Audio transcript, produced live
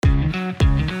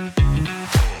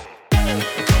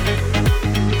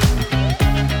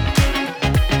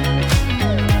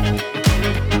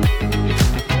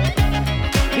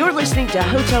to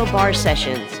Hotel Bar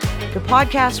Sessions, the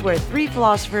podcast where three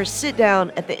philosophers sit down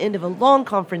at the end of a long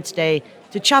conference day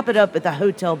to chop it up at the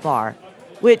hotel bar,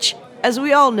 which, as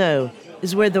we all know,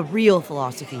 is where the real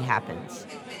philosophy happens.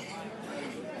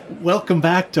 Welcome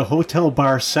back to Hotel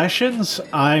Bar Sessions.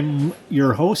 I'm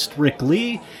your host, Rick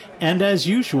Lee, and as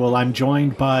usual, I'm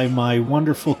joined by my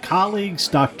wonderful colleagues,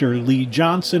 Dr. Lee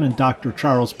Johnson and Dr.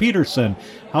 Charles Peterson.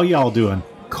 How y'all doing?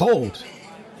 Cold,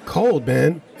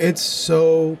 man. It's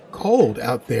so cold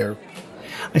out there.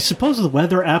 I suppose the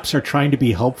weather apps are trying to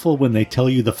be helpful when they tell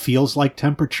you the feels like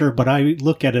temperature, but I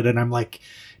look at it and I'm like,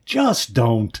 just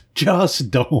don't.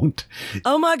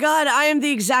 Oh my God, I am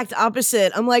the exact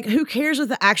opposite. I'm like, who cares what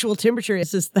the actual temperature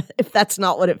is if that's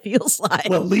not what it feels like?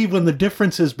 Well, Lee, when the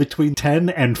difference is between 10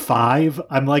 and 5,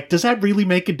 I'm like, does that really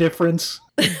make a difference?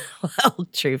 Well,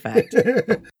 true fact.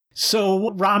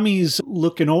 So Rami's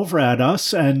looking over at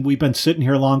us, and we've been sitting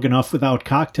here long enough without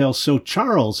cocktails. So,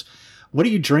 Charles, what are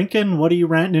you drinking? What are you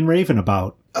ranting and raving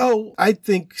about? Oh, I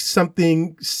think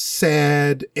something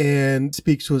sad and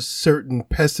speaks to a certain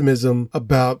pessimism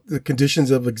about the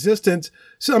conditions of existence.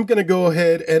 So I'm going to go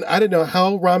ahead, and I don't know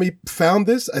how Rami found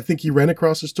this. I think he ran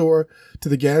across the store to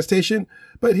the gas station,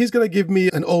 but he's going to give me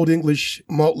an Old English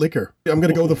malt liquor. I'm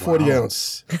going to go with a 40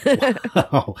 ounce.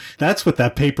 Wow, that's what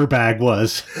that paper bag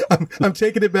was. I'm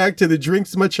taking it back to the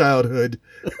drinks of my childhood.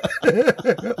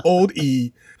 Old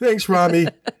E. Thanks, Rami.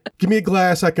 Give me a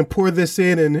glass. I can pour this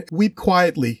in and weep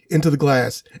quietly into the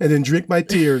glass and then drink my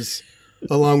tears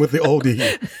along with the Old E.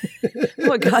 Oh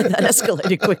my God, that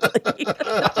escalated quickly.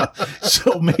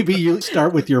 So maybe you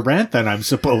start with your rant then, I'm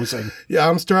supposing. Yeah,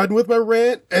 I'm starting with my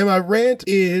rant, and my rant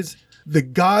is the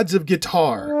gods of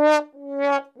guitar.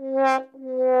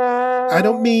 I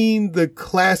don't mean the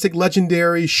classic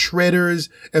legendary shredders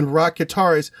and rock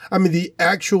guitarists. I mean the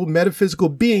actual metaphysical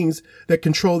beings that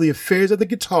control the affairs of the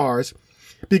guitars,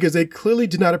 because they clearly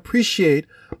did not appreciate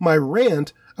my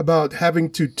rant about having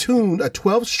to tune a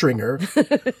 12-stringer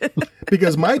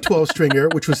because my 12-stringer,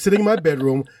 which was sitting in my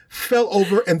bedroom, fell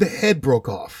over and the head broke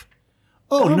off.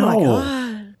 Oh no. My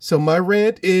God. So my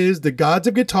rant is the gods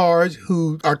of guitars,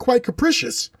 who are quite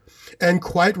capricious and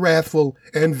quite wrathful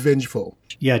and vengeful.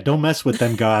 Yeah, don't mess with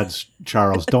them gods,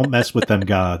 Charles. Don't mess with them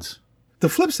gods. The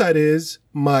flip side is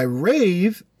my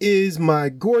rave is my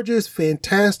gorgeous,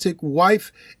 fantastic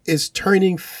wife is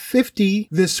turning 50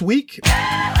 this week.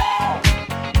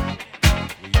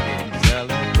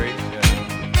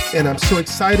 And I'm so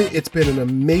excited. It's been an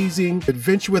amazing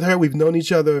adventure with her. We've known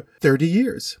each other 30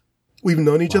 years. We've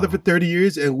known each other for 30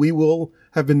 years, and we will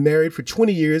have been married for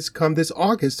 20 years come this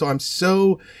August. So I'm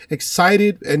so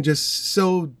excited and just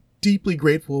so deeply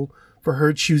grateful for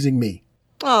her choosing me.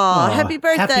 Aw, happy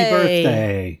birthday. Happy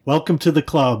birthday. Welcome to the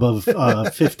club of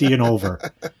 50 and over.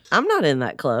 I'm not in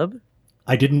that club.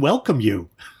 I didn't welcome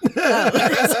you.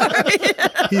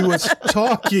 He was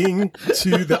talking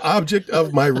to the object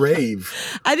of my rave.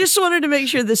 I just wanted to make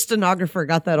sure the stenographer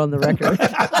got that on the record.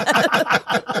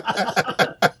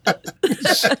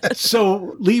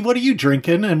 So, Lee, what are you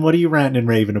drinking and what are you ranting and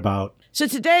raving about? So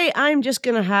today I'm just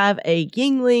going to have a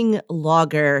Yuengling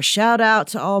Lager. Shout out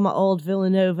to all my old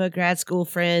Villanova grad school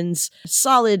friends.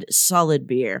 Solid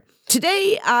beer.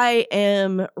 Today I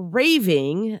am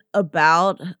raving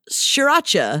about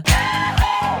Sriracha.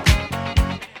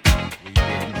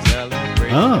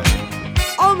 Oh.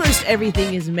 Almost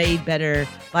everything is made better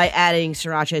by adding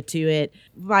sriracha to it.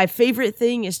 My favorite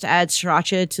thing is to add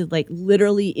sriracha to like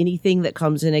literally anything that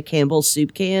comes in a Campbell's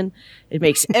soup can. It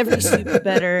makes every soup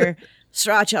better.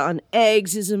 Sriracha on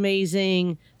eggs is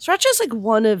amazing. Sriracha is like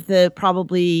one of the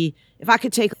probably, if I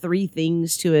could take 3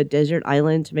 things to a desert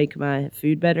island to make my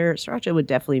food better, sriracha would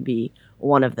definitely be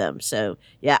one of them. So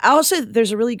yeah,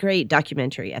 there's a really great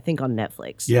documentary, I think on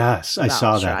Netflix. Yes, I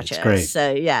saw that. Sriracha. It's great.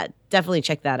 So yeah, definitely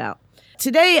check that out.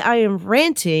 Today I am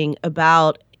ranting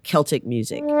about Celtic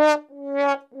music. I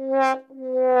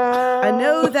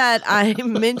know that I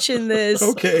mentioned this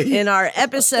in our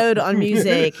episode on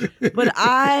music, but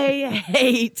I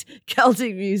hate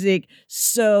Celtic music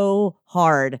so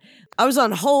hard. I was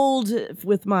on hold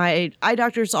with my eye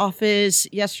doctor's office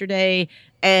yesterday,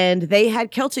 and they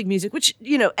had Celtic music, which,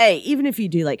 you know, even if you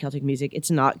do like Celtic music, it's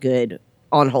not good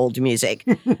on hold music.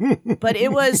 But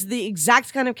it was the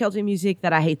exact kind of Celtic music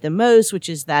that I hate the most, which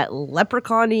is that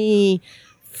leprechaun-y,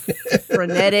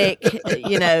 frenetic,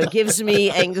 gives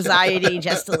me anxiety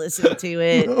just to listen to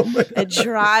it. Oh, it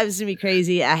drives me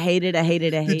crazy. I hate it.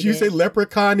 Did you say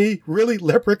leprechaun-y? Really?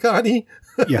 Leprechaun-y?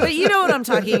 Yeah. But you know what I'm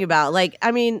talking about. Like,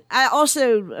 I mean, I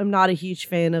also am not a huge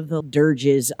fan of the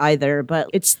dirges either, but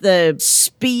it's the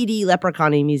speedy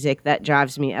leprechaun-y music that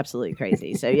drives me absolutely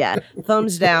crazy. So yeah,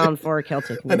 thumbs down for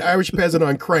Celtic music. An Irish peasant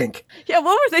on crank. Yeah,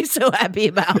 what were they so happy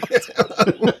about?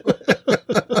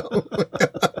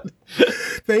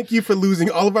 Thank you for losing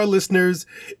all of our listeners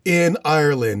in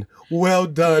Ireland. Well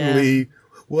done, Lee.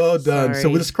 Well done. Sorry. So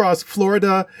let's cross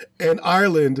Florida and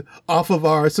Ireland off of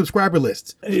our subscriber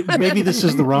list. Maybe this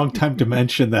is the wrong time to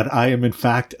mention that I am, in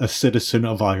fact, a citizen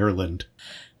of Ireland.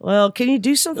 Well, can you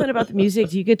do something about the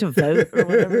music? Do you get to vote or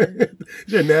whatever? Is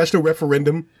there a national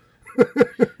referendum?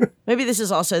 Maybe this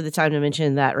is also the time to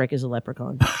mention that Rick is a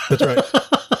leprechaun. That's right.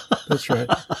 That's right.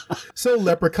 So,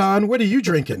 Leprechaun, what are you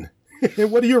drinking?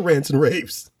 And what are your rants and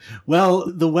raves? Well,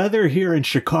 the weather here in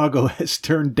Chicago has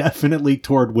turned definitely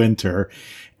toward winter,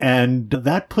 and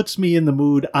that puts me in the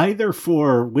mood either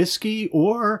for whiskey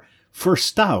or for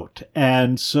stout.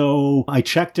 And so I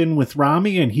checked in with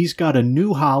Rami, and he's got a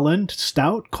New Holland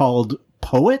stout called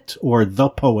Poet, or The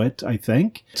Poet, I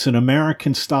think. It's an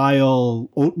American-style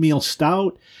oatmeal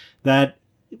stout that,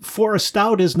 for a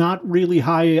stout, is not really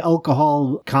high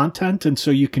alcohol content, and so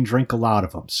you can drink a lot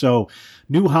of them. So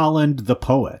New Holland, The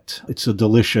Poet. It's a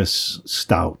delicious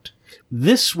stout.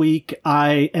 This week,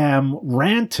 I am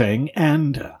ranting,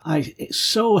 and I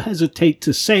so hesitate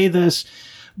to say this,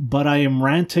 but I am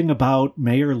ranting about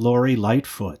Mayor Lori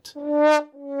Lightfoot.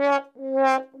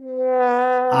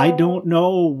 I don't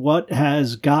know what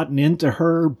has gotten into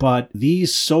her, but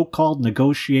these so-called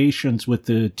negotiations with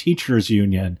the teachers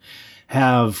union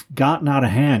have gotten out of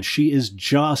hand. She is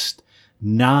just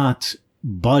not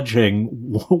budging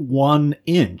 1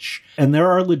 inch. And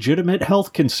there are legitimate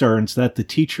health concerns that the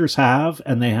teachers have,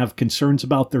 and they have concerns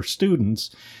about their students.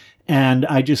 And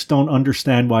I just don't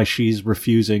understand why she's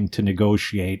refusing to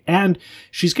negotiate. And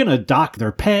she's going to dock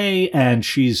their pay, and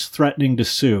she's threatening to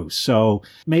sue. So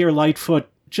Mayor Lightfoot,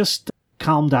 just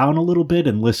calm down a little bit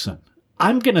and listen.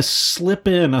 I'm going to slip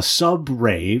in a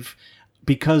sub-rave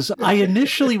because I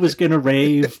initially was going to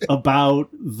rave about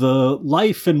the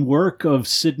life and work of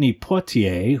Sidney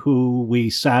Poitier, who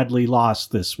we sadly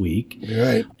lost this week.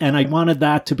 Right. And I wanted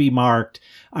that to be marked.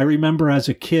 I remember as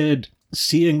a kid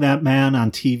seeing that man on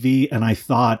TV, and I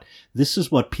thought, this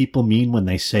is what people mean when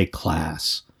they say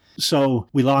class. So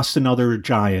we lost another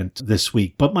giant this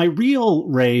week. But my real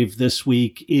rave this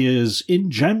week is, in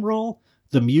general,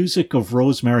 the music of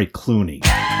Rosemary Clooney.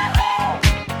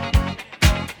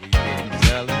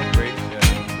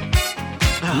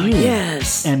 Oh,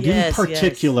 yes. And yes, in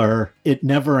particular, It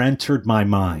Never Entered My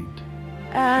Mind.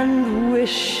 And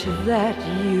wish that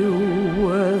you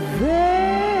were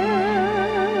there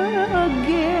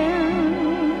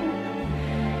again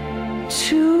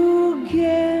to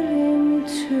get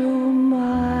into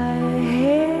my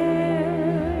head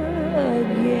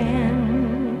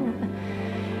again.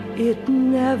 It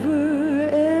never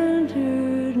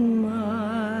entered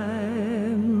my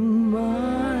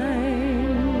mind.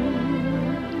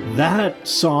 That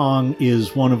song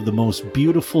is one of the most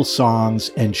beautiful songs,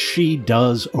 and she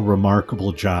does a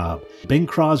remarkable job. Bing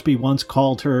Crosby once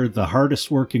called her the hardest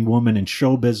working woman in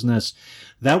show business.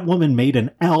 That woman made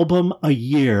an album a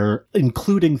year,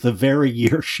 including the very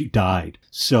year she died.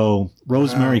 So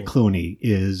Rosemary Clooney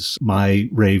is my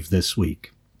rave this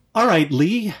week. All right,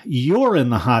 Lee, you're in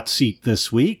the hot seat this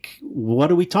week.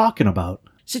 What are we talking about?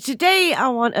 So today I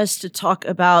want us to talk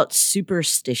about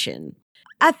superstition.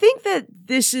 I think that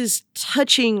this is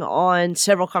touching on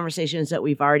several conversations that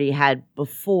we've already had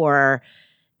before,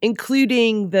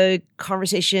 including the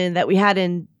conversation that we had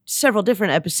in several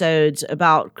different episodes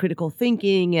about critical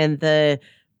thinking and the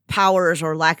powers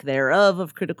or lack thereof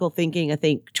of critical thinking. I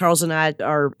think Charles and I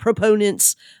are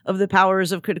proponents of the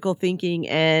powers of critical thinking,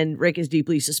 and Rick is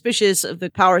deeply suspicious of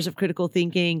the powers of critical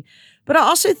thinking. But I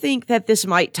also think that this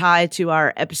might tie to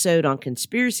our episode on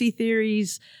conspiracy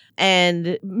theories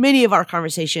and many of our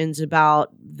conversations about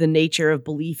the nature of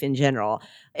belief in general.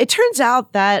 It turns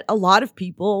out that a lot of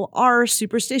people are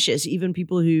superstitious, even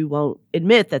people who won't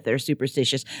admit that they're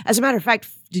superstitious. As a matter of fact,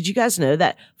 did you guys know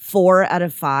that 4 out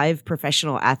of 5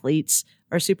 professional athletes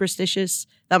are superstitious?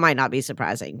 That might not be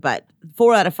surprising, but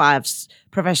 4 out of 5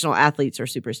 professional athletes are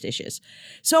superstitious.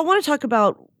 So I want to talk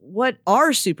about, what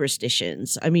are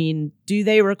superstitions? I mean, do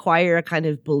they require a kind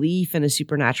of belief in a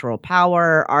supernatural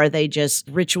power? Are they just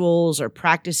rituals or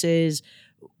practices?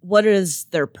 What is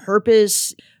their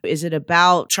purpose? Is it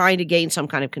about trying to gain some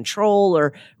kind of control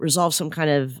or resolve some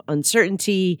kind of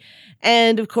uncertainty?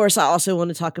 And of course, I also want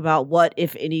to talk about what,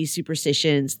 if any,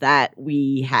 superstitions that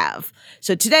we have.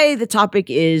 So today, the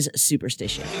topic is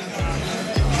superstition.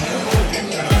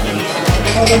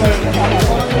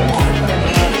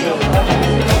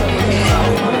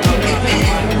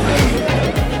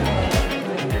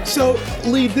 So,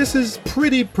 Lee, this is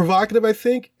pretty provocative, I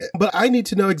think, but I need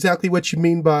to know exactly what you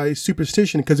mean by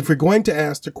superstition, because if we're going to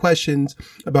ask the questions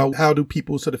about how do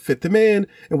people sort of fit them in,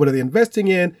 and what are they investing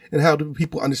in, and how do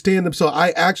people understand them, so I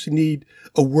actually need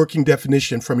a working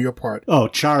definition from your part. Oh,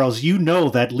 Charles, you know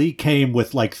that Lee came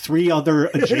with like 3 other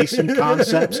adjacent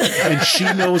concepts, and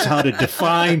she knows how to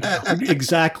define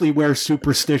exactly where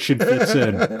superstition fits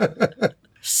in.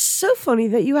 So funny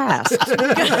that you asked.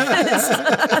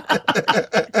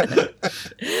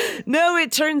 No,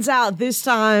 it turns out this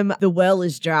time the well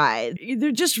is dry.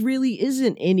 There just really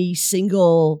isn't any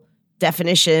single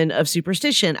definition of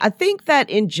superstition. I think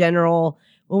that in general,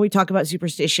 when we talk about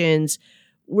superstitions,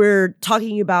 we're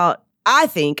talking about, I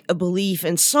think, a belief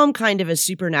in some kind of a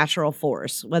supernatural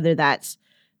force, whether that's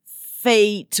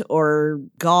fate or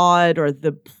God or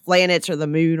the planets or the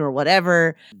moon or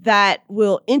whatever, that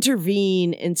will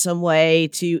intervene in some way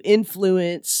to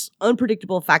influence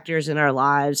unpredictable factors in our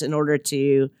lives in order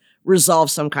to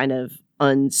resolve some kind of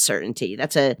uncertainty.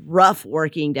 That's a rough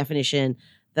working definition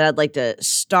that I'd like to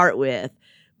start with.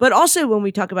 But also when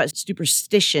we talk about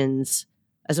superstitions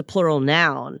as a plural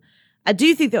noun, I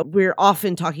do think that we're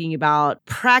often talking about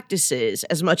practices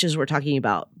as much as we're talking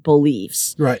about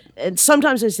beliefs. Right. And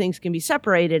sometimes those things can be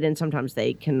separated and sometimes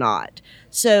they cannot.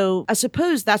 So I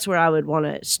suppose that's where I would want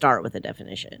to start with a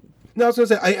definition. Now, I was going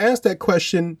to say, I asked that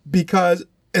question because,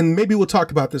 and maybe we'll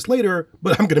talk about this later,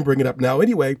 but I'm going to bring it up now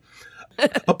anyway.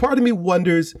 A part of me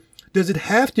wonders, does it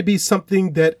have to be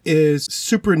something that is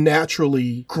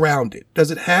supernaturally grounded? Does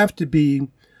it have to be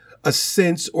a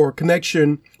sense or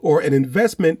connection or an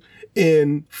investment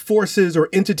in forces or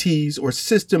entities or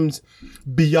systems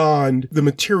beyond the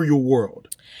material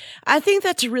world? I think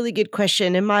that's a really good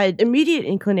question. And my immediate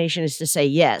inclination is to say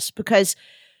yes, because,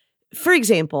 for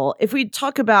example, if we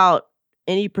talk about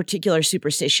any particular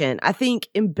superstition, I think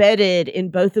embedded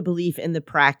in both the belief and the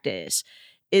practice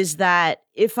is that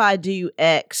if I do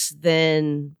X,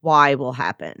 then Y will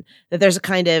happen. That there's a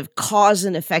kind of cause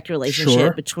and effect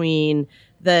relationship between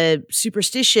the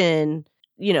superstition,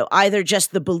 you know, either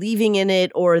just the believing in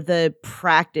it or the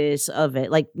practice of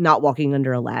it, like not walking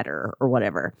under a ladder or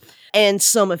whatever, and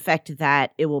some effect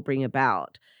that it will bring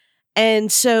about. And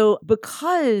so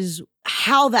because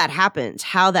how that happens,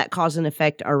 how that cause and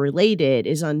effect are related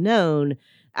is unknown,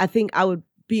 I think I would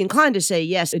be inclined to say,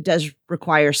 yes, it does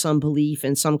require some belief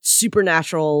in some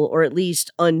supernatural or at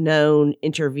least unknown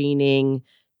intervening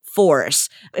force.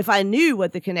 If I knew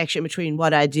what the connection between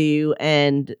what I do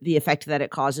and the effect that it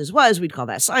causes was, we'd call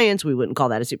that science. We wouldn't call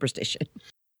that a superstition.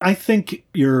 I think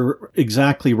you're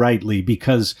exactly right, Lee,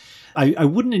 because I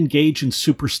wouldn't engage in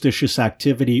superstitious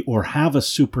activity or have a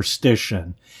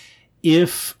superstition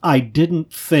if I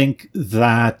didn't think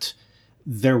that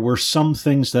there were some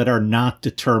things that are not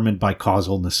determined by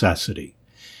causal necessity.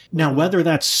 Now, whether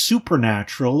that's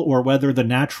supernatural or whether the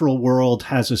natural world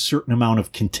has a certain amount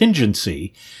of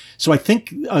contingency. So I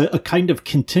think a kind of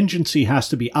contingency has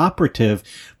to be operative,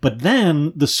 but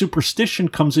then the superstition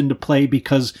comes into play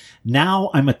because now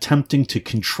I'm attempting to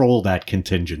control that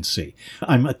contingency.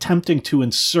 I'm attempting to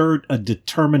insert a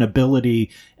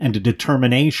determinability and a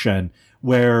determination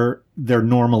where there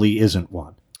normally isn't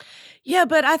one. Yeah,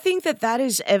 but I think that that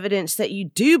is evidence that you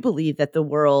do believe that the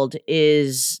world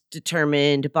is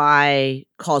determined by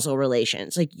causal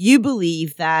relations. Like you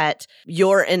believe that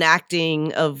your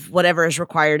enacting of whatever is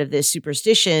required of this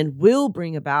superstition will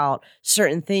bring about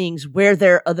certain things where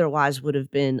there otherwise would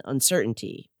have been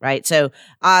uncertainty, right? So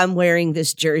I'm wearing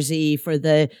this jersey for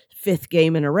the 5th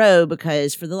game in a row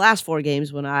because for the last 4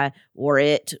 games when I wore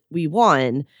it, we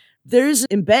won. There's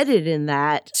embedded in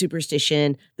that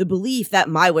superstition the belief that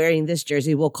my wearing this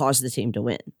jersey will cause the team to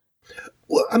win.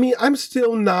 Well, I mean, I'm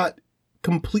still not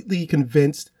completely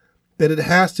convinced that it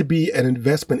has to be an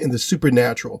investment in the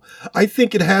supernatural. I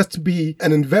think it has to be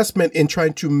an investment in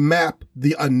trying to map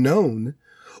the unknown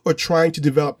or trying to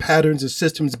develop patterns of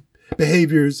systems,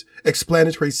 behaviors,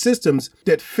 explanatory systems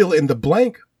that fill in the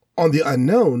blank on the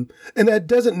unknown. And that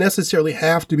doesn't necessarily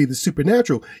have to be the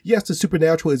supernatural. Yes, the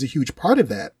supernatural is a huge part of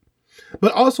that.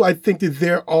 But also, I think that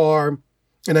there are,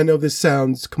 and I know this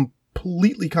sounds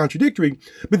completely contradictory,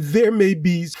 but there may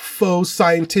be faux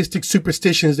scientific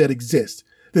superstitions that exist.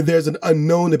 That there's an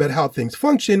unknown about how things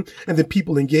function, and that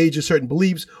people engage in certain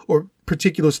beliefs or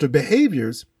particular sort of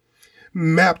behaviors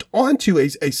mapped onto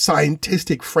a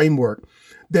scientific framework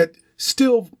that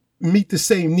still meet the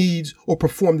same needs or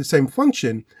perform the same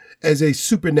function as a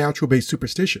supernatural-based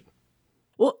superstition.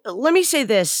 Well, let me say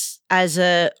this as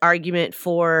an argument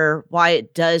for why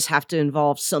it does have to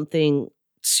involve something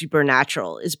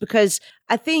supernatural is because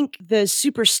I think the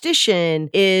superstition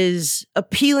is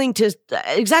appealing to,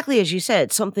 exactly as you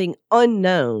said, something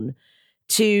unknown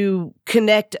to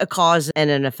connect a cause and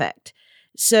an effect.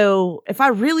 So if I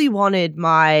really wanted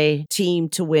my team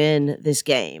to win this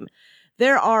game,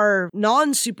 there are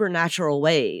non-supernatural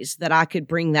ways that I could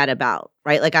bring that about,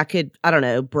 right? Like I could, I don't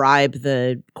know, bribe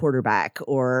the quarterback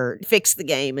or fix the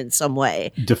game in some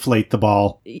way. Deflate the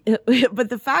ball. But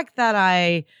the fact that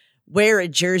I wear a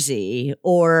jersey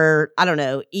or, I don't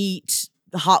know, eat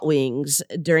hot wings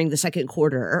during the second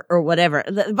quarter or whatever.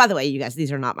 By the way, you guys,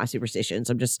 these are not my superstitions.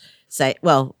 I'm just saying,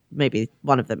 well, maybe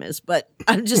one of them is, but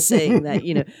I'm just saying that,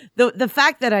 you know, the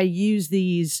fact that I use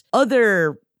these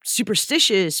other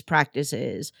superstitious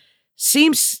practices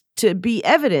seems to be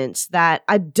evidence that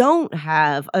I don't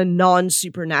have a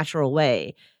non-supernatural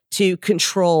way to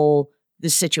control the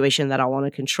situation that I want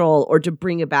to control or to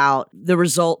bring about the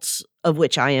results of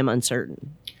which I am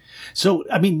uncertain. So,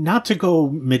 I mean, not to go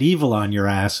medieval on your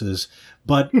asses,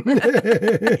 but in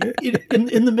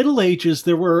the Middle Ages,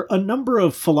 there were a number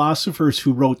of philosophers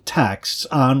who wrote texts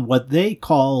on what they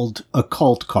called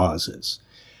occult causes.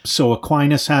 So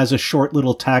Aquinas has a short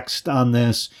little text on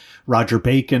this. Roger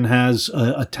Bacon has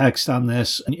a text on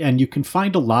this, and you can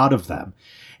find a lot of them.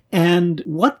 And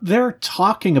what they're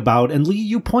talking about, and Lee,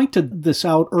 you pointed this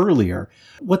out earlier,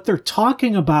 what they're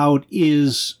talking about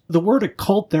is the word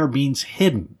occult there means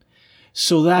hidden.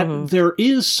 So that there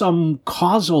is some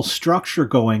causal structure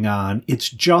going on. It's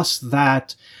just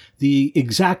that the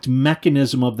exact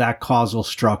mechanism of that causal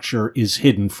structure is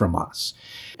hidden from us.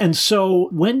 And so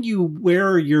when you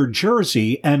wear your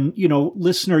jersey, and, you know,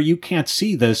 listener, you can't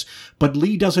see this, but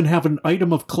Lee doesn't have an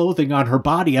item of clothing on her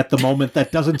body at the moment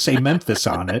that doesn't say Memphis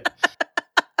on it.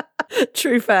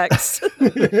 True facts.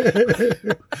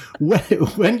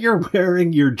 When you're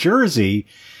wearing your jersey,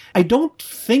 I don't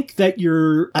think that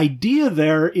your idea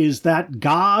there is that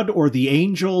God or the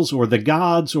angels or the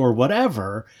gods or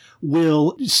whatever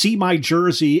will see my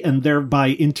jersey and thereby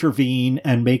intervene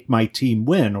and make my team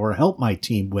win or help my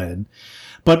team win,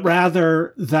 but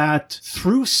rather that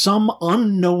through some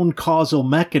unknown causal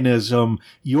mechanism,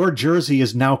 your jersey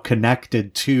is now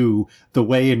connected to the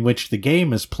way in which the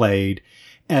game is played.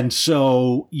 And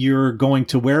so you're going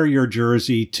to wear your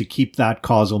jersey to keep that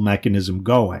causal mechanism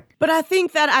going. But I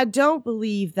think that I don't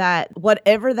believe that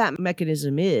whatever that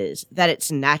mechanism is, that it's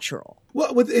natural.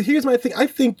 Well, here's my thing. I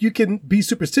think you can be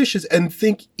superstitious and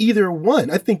think either one.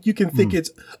 I think you can think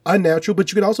it's unnatural,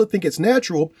 but you can also think it's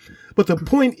natural. But the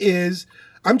point is,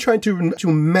 I'm trying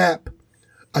to map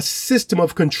a system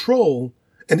of control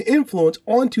and influence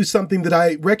onto something that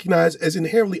I recognize as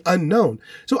inherently unknown.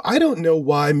 So I don't know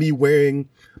why me wearing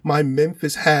my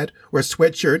Memphis hat or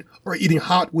sweatshirt or eating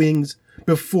hot wings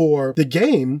before the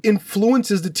game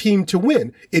influences the team to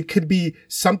win. It could be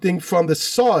something from the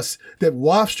sauce that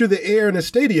wafts through the air in a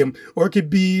stadium, or it could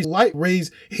be light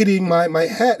rays hitting my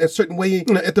hat a certain way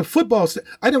at the football.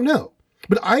 I don't know.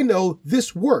 But I know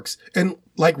this works. And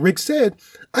like Rick said,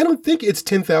 I don't think it's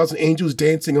 10,000 angels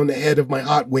dancing on the head of my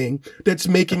hot wing that's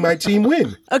making my team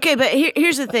win. Okay, but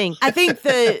here's the thing. I think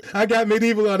I got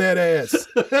medieval on that ass.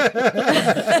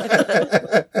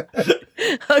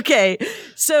 Okay,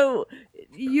 so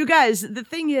you guys, the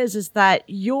thing is that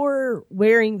your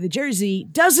wearing the jersey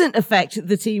doesn't affect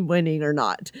the team winning or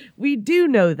not. We do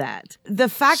know that. The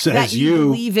fact that you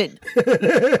believe it,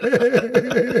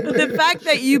 the fact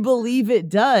that you believe it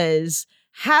does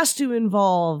has to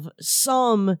involve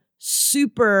some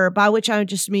super, by which I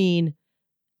just mean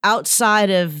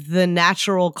outside of the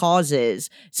natural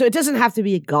causes. So it doesn't have to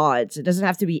be gods. It doesn't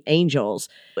have to be angels.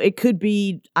 It could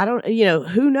be,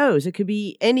 who knows? It could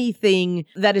be anything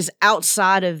that is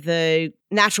outside of the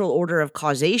natural order of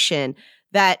causation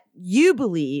that you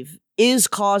believe is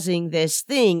causing this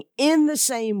thing in the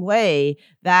same way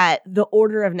that the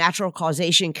order of natural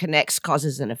causation connects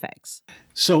causes and effects.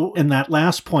 So in that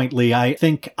last point, Lee, I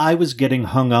think I was getting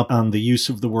hung up on the use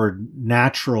of the word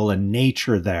natural and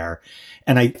nature there.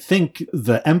 And I think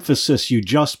the emphasis you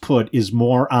just put is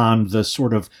more on the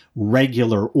sort of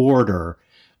regular order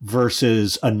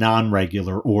versus a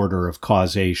non-regular order of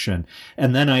causation.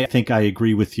 And then I think I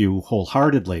agree with you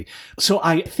wholeheartedly. So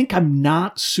I think I'm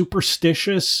not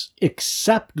superstitious,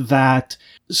 except that,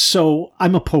 so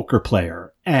I'm a poker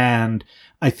player. And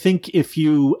I think if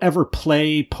you ever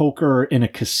play poker in a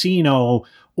casino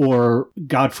or,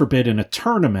 God forbid, in a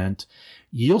tournament,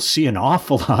 you'll see an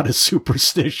awful lot of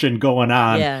superstition going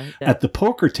on at the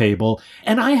poker table.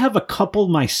 And I have a couple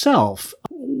myself.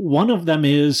 One of them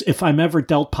is if I'm ever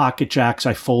dealt pocket jacks,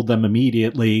 I fold them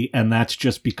immediately. And that's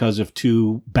just because of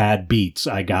 2 bad beats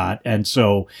I got. And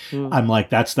so I'm like,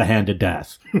 that's the hand of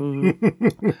death.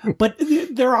 But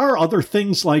there are other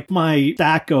things like my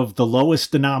stack of the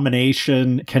lowest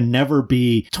denomination can never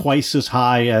be twice as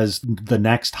high as the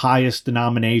next highest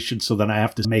denomination. So then I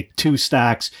have to make 2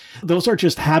 stacks. Those are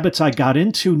just habits I got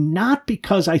into, not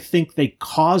because I think they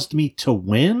caused me to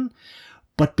win,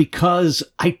 but because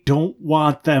I don't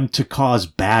want them to cause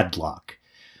bad luck.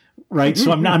 Right.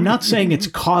 So I'm not saying it's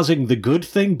causing the good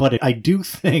thing, but I do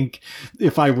think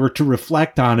if I were to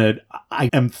reflect on it, I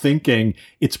am thinking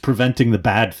it's preventing the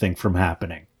bad thing from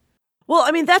happening. Well,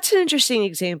 I mean, that's an interesting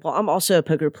example. I'm also a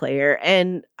poker player,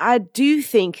 and I do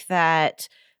think that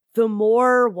the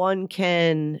more one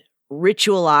can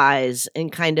ritualize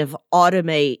and kind of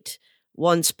automate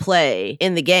one's play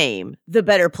in the game, the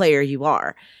better player you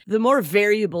are. The more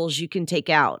variables you can take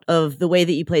out of the way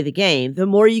that you play the game, the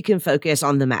more you can focus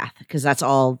on the math, because that's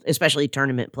all, especially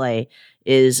tournament play,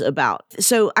 is about.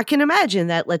 So I can imagine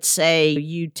that, let's say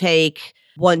you take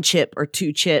 1 chip or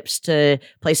 2 chips to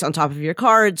place on top of your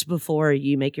cards before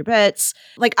you make your bets.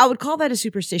 Like, I would call that a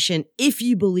superstition if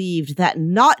you believed that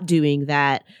not doing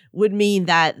that would mean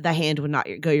that the hand would not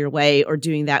go your way, or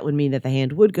doing that would mean that the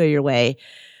hand would go your way.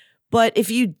 But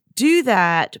if you do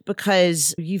that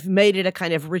because you've made it a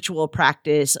kind of ritual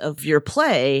practice of your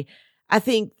play, I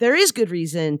think there is good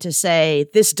reason to say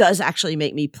this does actually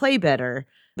make me play better,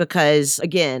 because,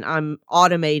 again, I'm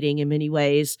automating in many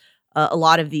ways a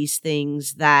lot of these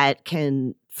things that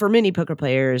can, for many poker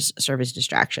players, serve as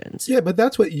distractions. Yeah, but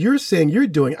that's what you're saying you're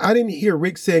doing. I didn't hear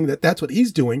Rick saying that that's what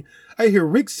he's doing. I hear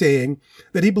Rick saying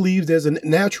that he believes there's a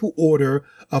natural order,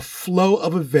 a flow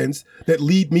of events that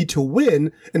lead me to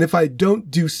win. And if I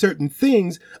don't do certain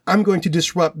things, I'm going to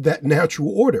disrupt that natural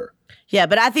order. Yeah,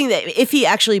 but I think that if he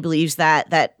actually believes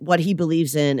that what he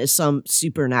believes in is some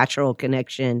supernatural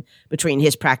connection between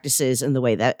his practices and the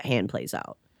way that hand plays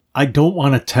out. I don't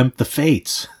want to tempt the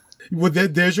fates. Well,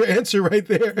 there's your answer right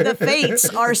there. The fates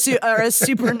are a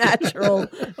supernatural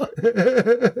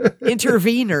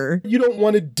intervener. You don't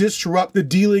want to disrupt the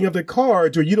dealing of the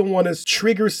cards, or you don't want to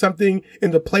trigger something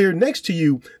in the player next to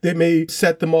you that may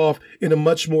set them off in a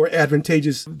much more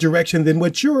advantageous direction than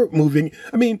what you're moving.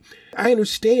 I mean, I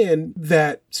understand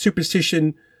that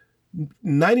superstition,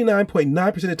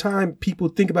 99.9% of the time, people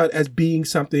think about it as being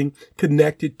something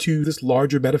connected to this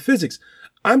larger metaphysics.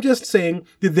 I'm just saying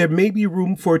that there may be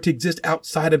room for it to exist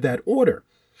outside of that order.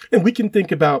 And we can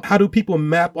think about, how do people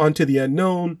map onto the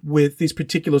unknown with these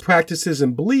particular practices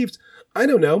and beliefs? I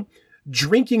don't know.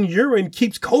 Drinking urine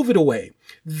keeps COVID away.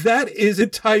 That is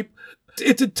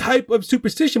it's a type of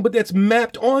superstition, but that's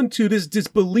mapped onto this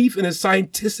belief in a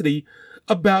scienticity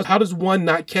about how does one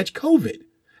not catch COVID.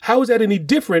 How is that any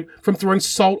different from throwing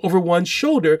salt over one's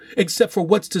shoulder, except for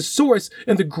what's the source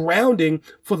and the grounding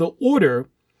for the order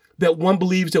that one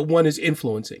believes that one is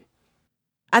influencing?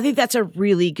 I think that's a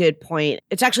really good point.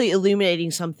 It's actually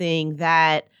illuminating something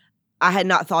that I had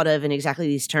not thought of in exactly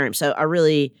these terms. So I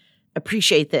really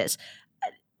appreciate this.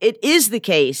 It is the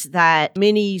case that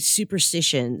many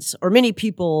superstitions, or many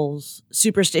people's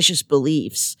superstitious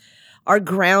beliefs, are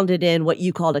grounded in what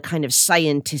you called a kind of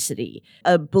scienticity,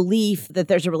 a belief that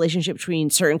there's a relationship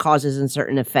between certain causes and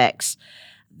certain effects.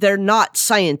 They're not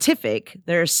scientific,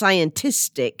 they're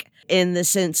scientistic, in the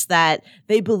sense that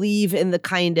they believe in the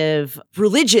kind of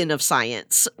religion of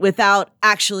science without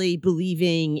actually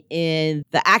believing in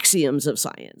the axioms of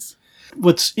science.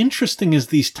 What's interesting is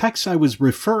these texts I was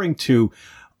referring to,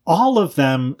 all of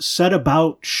them set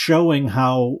about showing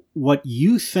how what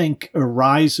you think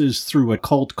arises through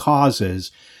occult causes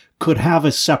could have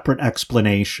a separate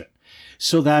explanation.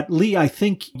 So that, Lee, I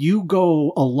think you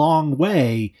go a long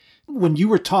way when you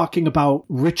were talking about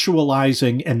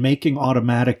ritualizing and making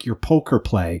automatic your poker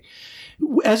play.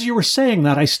 As you were saying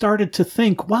that, I started to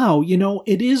think, wow,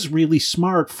 it is really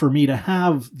smart for me to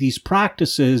have these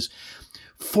practices.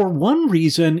 For one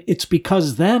reason, it's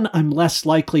because then I'm less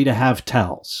likely to have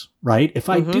tells, right? If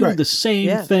I do the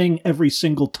same thing every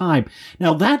single time.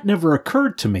 Now, that never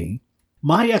occurred to me.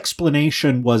 My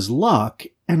explanation was luck.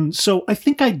 And so I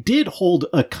think I did hold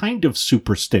a kind of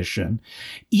superstition,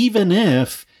 even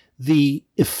if the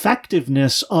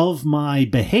effectiveness of my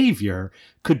behavior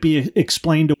could be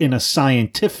explained in a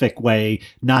scientific way,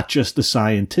 not just a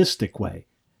scientistic way.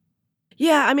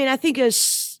 Yeah, I mean, I think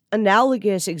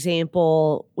analogous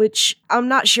example, which I'm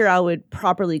not sure I would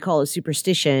properly call a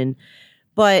superstition,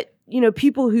 but,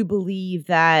 people who believe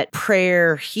that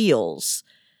prayer heals.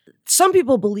 Some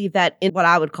people believe that in what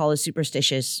I would call a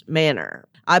superstitious manner.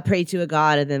 I pray to a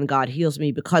God and then God heals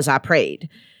me because I prayed.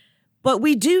 But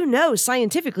we do know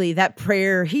scientifically that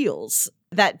prayer heals,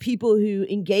 that people who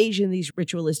engage in these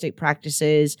ritualistic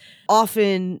practices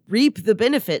often reap the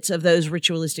benefits of those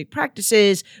ritualistic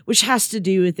practices, which has to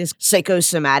do with this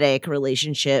psychosomatic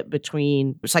relationship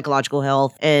between psychological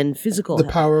health and physical health.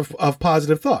 The power of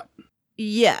positive thought.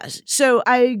 Yes. So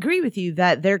I agree with you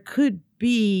that there could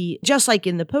be, just like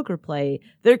in the poker play,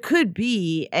 there could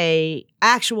be a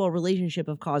actual relationship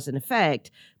of cause and effect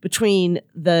between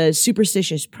the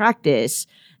superstitious practice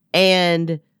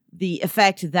and the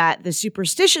effect that the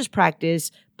superstitious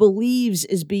practice believes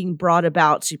is being brought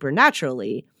about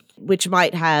supernaturally, which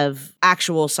might have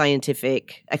actual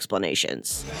scientific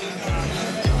explanations.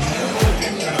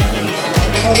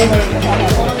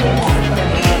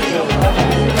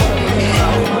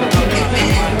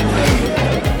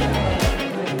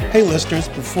 Hey listeners,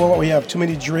 before we have too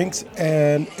many drinks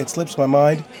and it slips my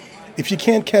mind, if you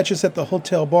can't catch us at the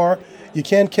Hotel Bar, you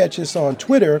can catch us on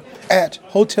Twitter at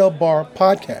Hotel Bar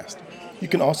Podcast. You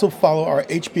can also follow our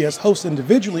HBS hosts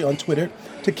individually on Twitter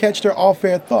to catch their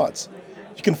off-air thoughts.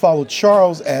 You can follow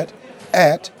Charles at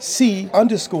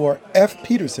C_F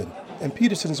Peterson. And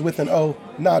Peterson is with an O,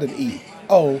 not an E.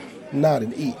 O, not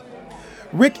an E.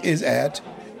 Rick is at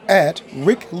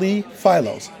Rick Lee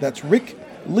Philos. That's Rick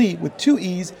Lee with 2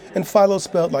 E's and Philo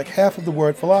spelled like half of the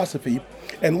word philosophy.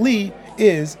 And Lee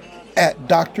is at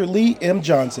Dr. Lee M.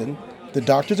 Johnson. The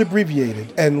doctor's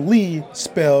abbreviated, and Lee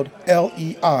spelled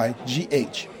Leigh.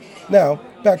 Now,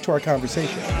 back to our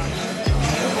conversation.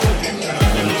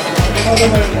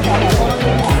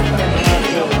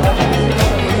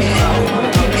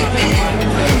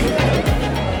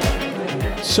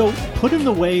 So, put in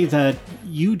the way that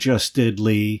you just did,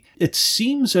 Lee, it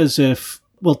seems as if,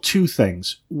 well, 2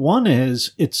 things. One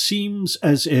is, it seems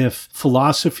as if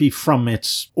philosophy from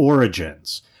its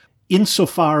origins,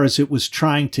 insofar as it was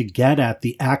trying to get at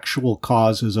the actual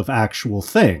causes of actual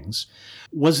things,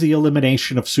 was the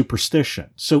elimination of superstition.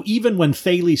 So even when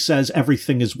Thales says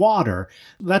everything is water,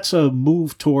 that's a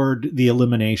move toward the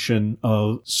elimination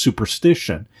of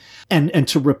superstition. And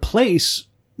to replace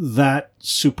that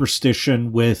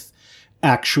superstition with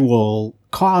actual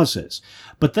causes.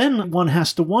 But then one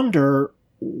has to wonder,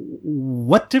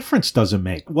 what difference does it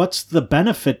make? What's the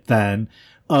benefit then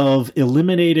of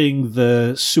eliminating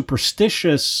the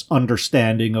superstitious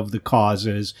understanding of the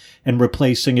causes and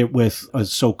replacing it with a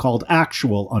so-called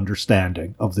actual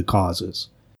understanding of the causes?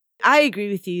 I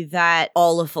agree with you that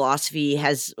all of philosophy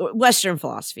has, Western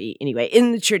philosophy anyway,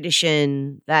 in the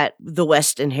tradition that the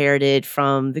West inherited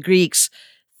from the Greeks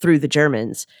through the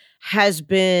Germans, has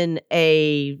been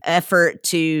a effort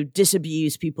to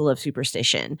disabuse people of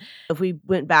superstition. If we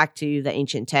went back to the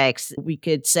ancient texts, we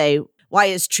could say, why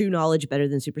is true knowledge better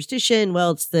than superstition?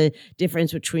 Well, it's the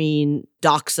difference between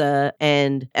doxa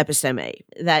and episteme,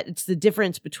 that it's the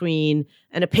difference between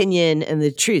an opinion and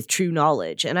the truth, true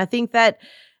knowledge. And I think that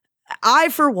I,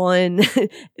 for one,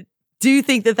 do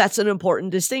think that that's an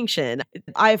important distinction.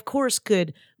 I, of course,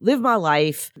 could live my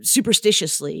life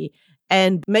superstitiously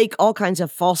and make all kinds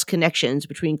of false connections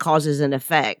between causes and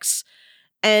effects,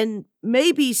 and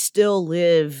maybe still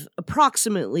live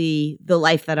approximately the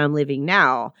life that I'm living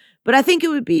now. But I think it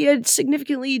would be a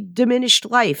significantly diminished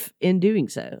life in doing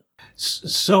so.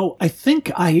 So I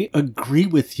think I agree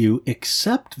with you,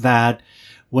 except that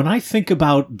when I think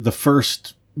about the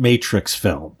first Matrix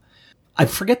film, I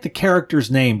forget the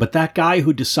character's name, but that guy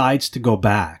who decides to go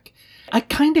back, I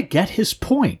kind of get his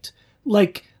point.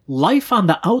 Like, life on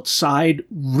the outside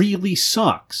really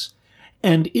sucks.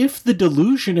 And if the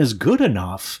delusion is good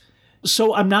enough,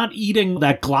 so I'm not eating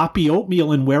that gloppy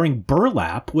oatmeal and wearing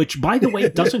burlap, which, by the way,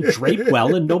 doesn't drape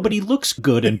well and nobody looks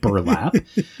good in burlap.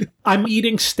 I'm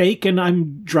eating steak and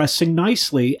I'm dressing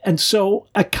nicely. And so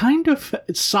I kind of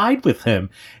side with him.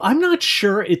 I'm not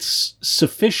sure it's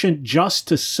sufficient just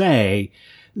to say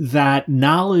that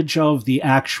knowledge of the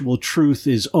actual truth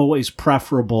is always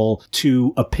preferable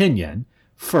to opinion,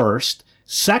 first.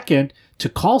 Second, to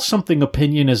call something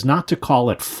opinion is not to call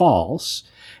it false.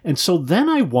 And so then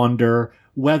I wonder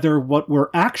whether what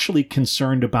we're actually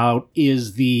concerned about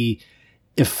is the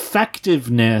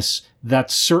effectiveness that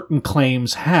certain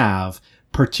claims have,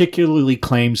 particularly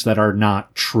claims that are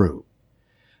not true.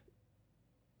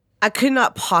 I could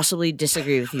not possibly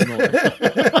disagree with you more.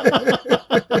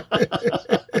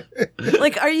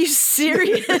 Like, are you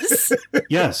serious?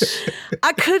 Yes.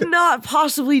 I could not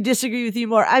possibly disagree with you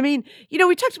more. I mean, you know,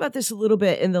 we talked about this a little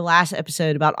bit in the last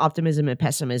episode about optimism and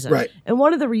pessimism. Right. And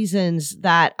one of the reasons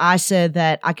that I said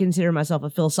that I consider myself a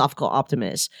philosophical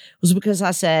optimist was because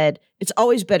I said it's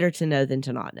always better to know than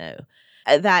to not know.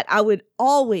 That I would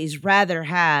always rather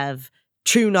have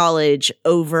true knowledge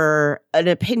over an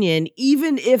opinion,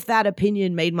 even if that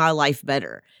opinion made my life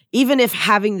better. Even if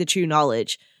having the true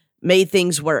knowledge made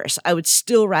things worse, I would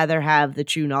still rather have the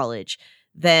true knowledge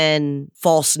than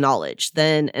false knowledge,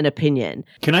 than an opinion.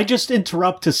 Can I just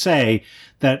interrupt to say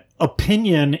that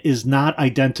opinion is not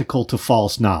identical to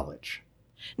false knowledge?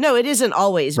 No, it isn't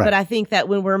always, right. But I think that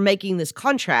when we're making this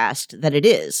contrast, that it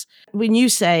is. When you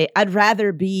say, I'd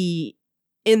rather be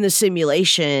in the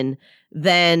simulation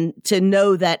than to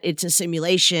know that it's a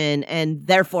simulation and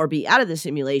therefore be out of the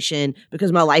simulation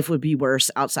because my life would be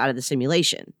worse outside of the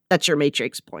simulation. That's your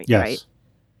Matrix point, yes. Right?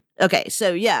 Okay,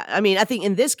 so yeah, I mean, I think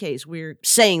in this case, we're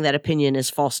saying that opinion is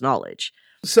false knowledge.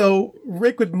 So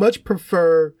Rick would much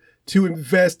prefer to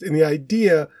invest in the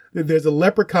idea that there's a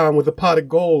leprechaun with a pot of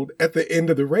gold at the end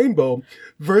of the rainbow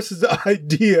versus the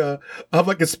idea of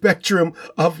like a spectrum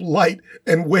of light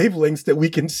and wavelengths that we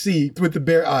can see with the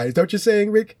bare eyes. Is that what you're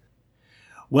saying, Rick?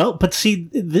 Well, but see,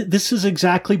 this is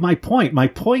exactly my point. My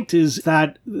point is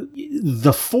that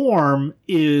the form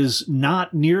is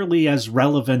not nearly as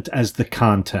relevant as the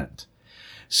content.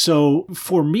 So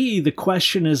for me, the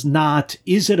question is not,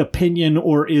 is it opinion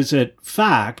or is it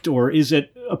fact, or is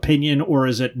it opinion or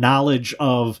is it knowledge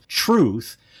of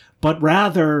truth? But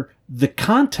rather, the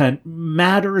content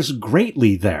matters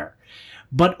greatly there.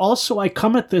 But also I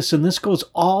come at this, and this goes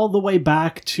all the way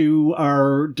back to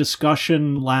our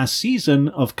discussion last season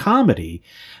of comedy,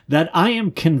 that I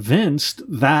am convinced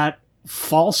that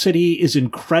falsity is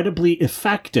incredibly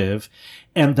effective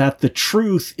and that the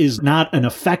truth is not an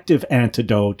effective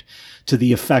antidote to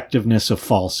the effectiveness of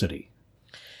falsity.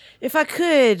 If I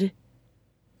could,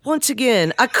 once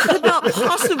again, I could not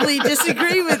possibly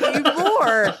disagree with you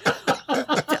more.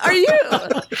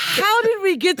 How did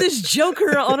we get this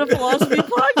joker on a philosophy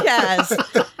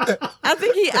podcast? I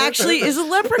think he actually is a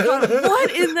leprechaun.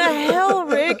 What in the hell,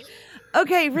 Rick?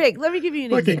 Okay, Rick, let me give you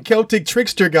an example. Like a Celtic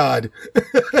trickster god.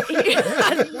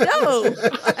 No.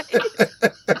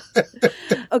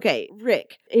 Okay,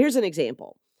 Rick, here's an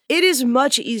example. It is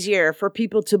much easier for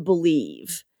people to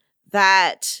believe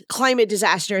that climate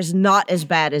disaster is not as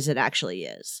bad as it actually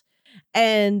is.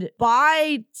 And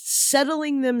by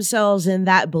settling themselves in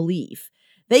that belief,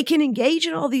 they can engage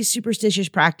in all these superstitious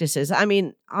practices. I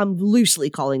mean, I'm loosely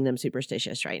calling them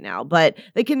superstitious right now, but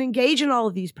they can engage in all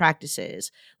of these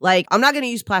practices. Like, I'm not going to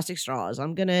use plastic straws.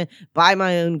 I'm going to buy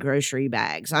my own grocery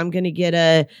bags. I'm going to get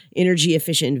a energy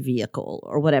efficient vehicle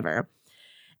or whatever.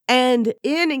 And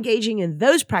in engaging in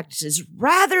those practices,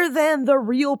 rather than the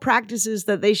real practices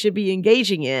that they should be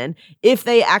engaging in, if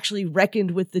they actually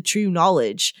reckoned with the true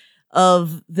knowledge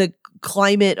of the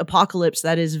climate apocalypse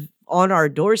that is on our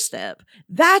doorstep,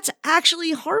 that's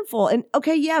actually harmful. And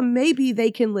okay, yeah, maybe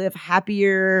they can live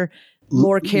happier,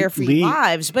 more carefree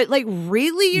lives, but like,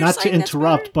 really, you're not to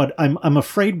interrupt, but I'm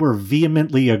afraid we're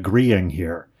vehemently agreeing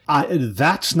here.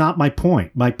 That's not my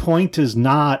point. My point is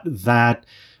not that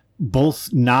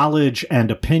both knowledge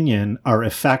and opinion are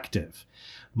effective.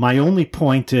 My only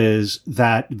point is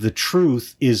that the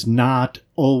truth is not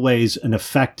always an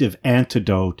effective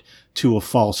antidote to a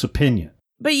false opinion.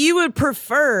 But you would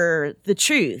prefer the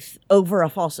truth over a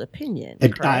false opinion.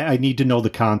 I need to know the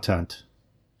content.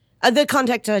 The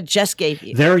context I just gave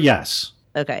you. There, yes.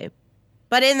 Okay.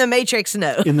 But in the Matrix,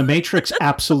 no. In the Matrix,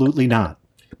 absolutely not.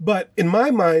 But in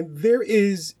my mind, there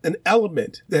is an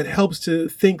element that helps to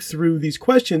think through these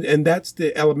questions, and that's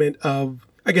the element of,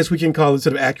 I guess we can call it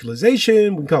sort of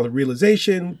actualization, we can call it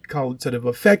realization, we can call it sort of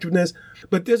effectiveness.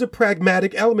 But there's a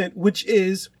pragmatic element, which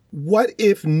is, what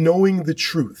if knowing the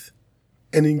truth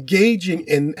and engaging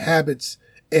in habits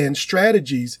and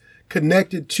strategies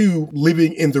connected to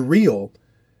living in the real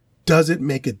doesn't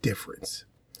make a difference?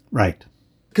 Right.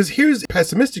 Because here's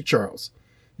pessimistic Charles.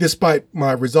 Despite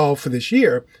my resolve for this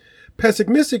year,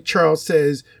 pessimistic Charles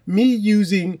says me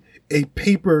using a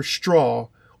paper straw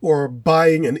or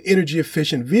buying an energy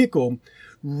efficient vehicle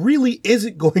really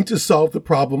isn't going to solve the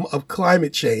problem of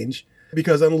climate change,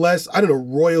 because unless, I don't know,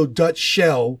 Royal Dutch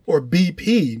Shell or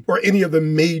BP or any of the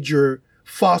major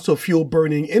fossil fuel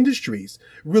burning industries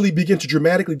really begin to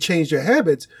dramatically change their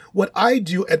habits, what I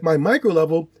do at my micro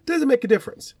level doesn't make a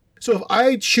difference. So if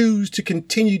I choose to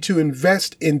continue to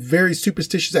invest in very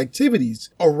superstitious activities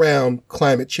around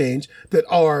climate change that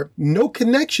are no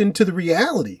connection to the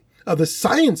reality of the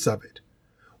science of it,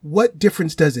 what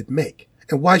difference does it make?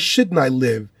 And why shouldn't I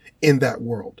live in that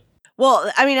world?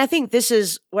 Well, I mean, I think this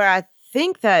is where I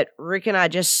think that Rick and I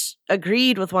just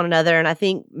agreed with one another, and I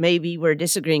think maybe we're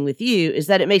disagreeing with you, is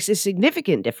that it makes a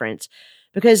significant difference.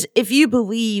 Because if you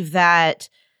believe that,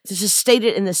 to just state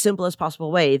it in the simplest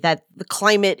possible way, that the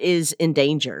climate is in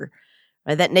danger,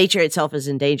 right? That nature itself is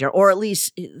in danger, or at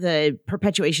least the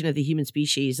perpetuation of the human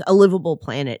species, a livable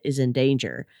planet, is in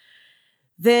danger,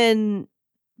 then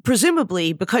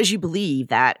presumably because you believe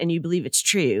that and you believe it's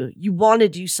true, you want to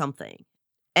do something.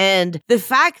 And the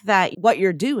fact that what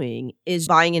you're doing is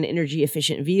buying an energy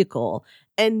efficient vehicle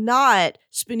and not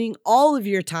spending all of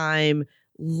your time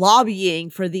lobbying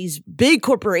for these big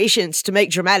corporations to make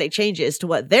dramatic changes to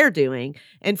what they're doing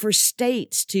and for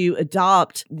states to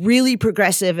adopt really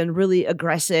progressive and really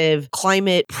aggressive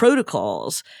climate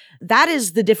protocols. That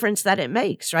is the difference that it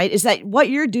makes, right? Is that what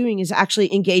you're doing is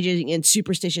actually engaging in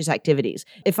superstitious activities.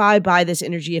 If I buy this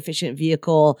energy efficient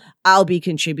vehicle, I'll be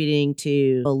contributing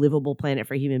to a livable planet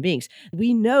for human beings.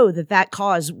 We know that that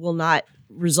cause will not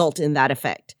result in that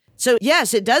effect. So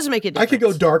yes, it does make a difference. I could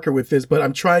go darker with this, but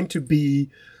I'm trying to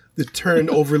be the turn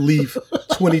over leaf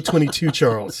 2022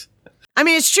 Charles. I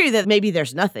mean, it's true that maybe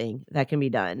there's nothing that can be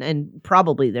done, and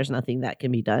probably there's nothing that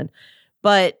can be done.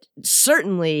 But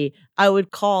certainly, I would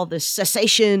call the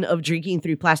cessation of drinking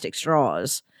through plastic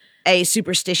straws a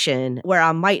superstition where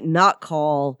I might not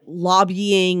call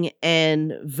lobbying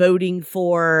and voting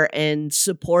for and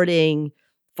supporting,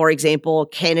 for example,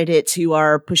 candidates who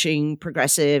are pushing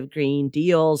progressive green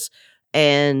deals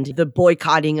and the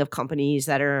boycotting of companies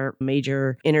that are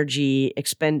major energy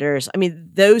expenders. I mean,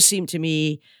 those seem to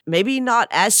me maybe not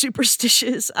as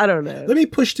superstitious. I don't know. Let me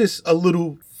push this a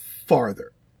little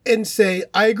farther and say,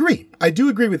 I agree. I do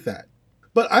agree with that.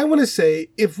 But I want to say,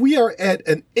 if we are at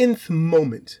an nth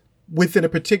moment within a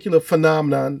particular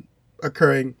phenomenon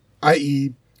occurring,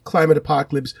 i.e., climate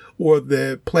apocalypse or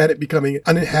the planet becoming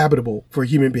uninhabitable for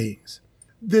human beings,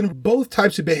 then both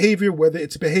types of behavior, whether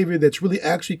it's behavior that's really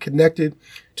actually connected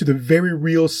to the very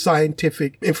real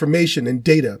scientific information and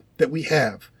data that we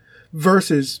have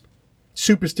versus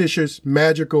superstitious,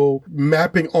 magical,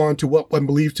 mapping onto what one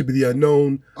believes to be the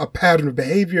unknown, a pattern of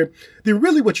behavior, then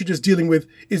really what you're just dealing with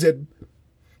is that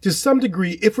to some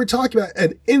degree, if we're talking about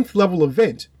an nth level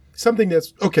event, something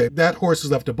that's, okay, that horse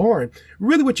has left the barn.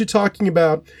 Really what you're talking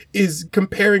about is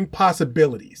comparing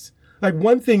possibilities. Like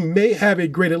one thing may have a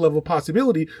greater level of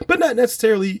possibility, but not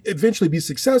necessarily eventually be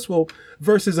successful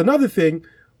versus another thing,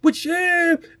 which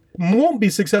won't be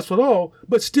successful at all,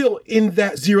 but still in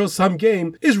that zero-sum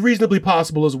game is reasonably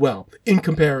possible as well in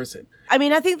comparison. I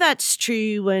mean, I think that's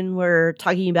true when we're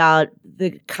talking about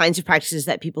the kinds of practices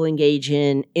that people engage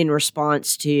in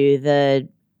response to the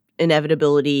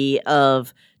inevitability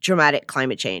of dramatic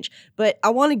climate change. But I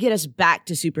want to get us back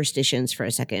to superstitions for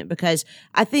a second, because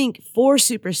I think for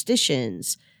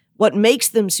superstitions, what makes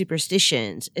them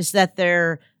superstitions is that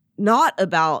they're not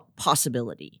about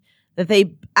possibility, that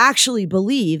they actually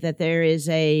believe that there is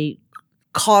a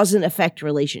cause and effect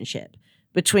relationship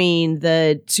between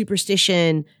the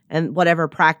superstition and whatever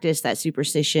practice that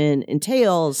superstition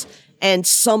entails and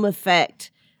some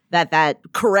effect that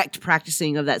correct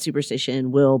practicing of that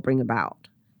superstition will bring about.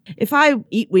 If I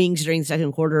eat wings during the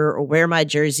second quarter or wear my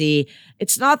jersey,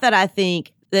 it's not that I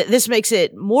think that this makes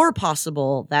it more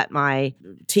possible that my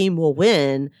team will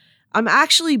win. I'm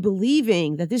actually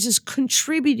believing that this is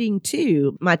contributing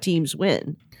to my team's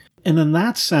win. And in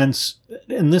that sense,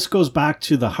 and this goes back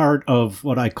to the heart of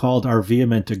what I called our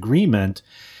vehement agreement,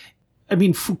 I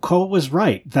mean, Foucault was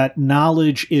right that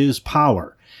knowledge is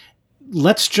power.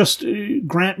 Let's just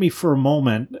grant me for a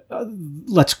moment,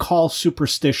 let's call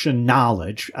superstition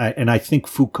knowledge, and I think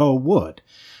Foucault would.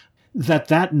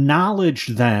 That knowledge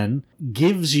then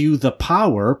gives you the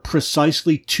power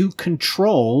precisely to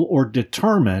control or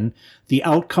determine the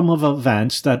outcome of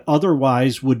events that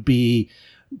otherwise would be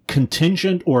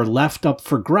contingent or left up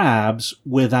for grabs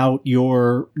without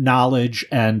your knowledge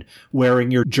and wearing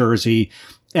your jersey.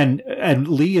 And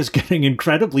Lee is getting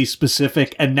incredibly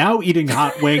specific and now eating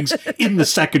hot wings in the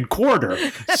second quarter.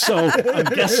 So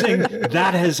I'm guessing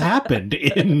that has happened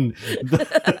in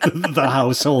the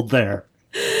household there.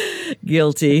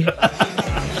 Guilty.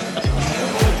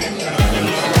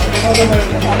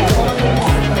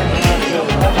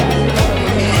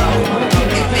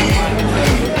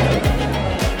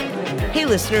 Hey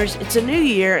listeners, it's a new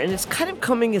year and it's kind of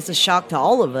coming as a shock to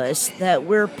all of us that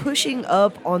we're pushing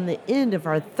up on the end of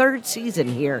our third season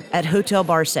here at Hotel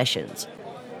Bar Sessions.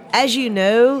 As you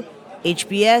know,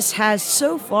 HBS has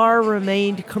so far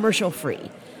remained commercial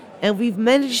free, and we've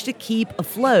managed to keep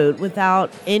afloat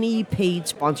without any paid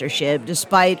sponsorship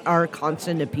despite our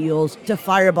constant appeals to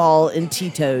Fireball and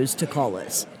Tito's to call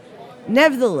us.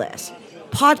 Nevertheless,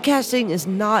 podcasting is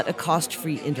not a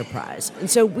cost-free enterprise, and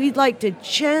so we'd like to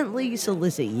gently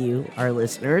solicit you, our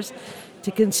listeners,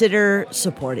 to consider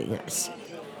supporting us.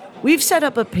 We've set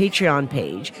up a Patreon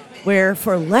page where,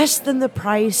 for less than the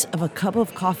price of a cup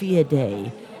of coffee a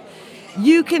day,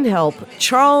 you can help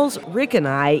Charles, Rick, and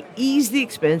I ease the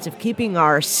expense of keeping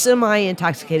our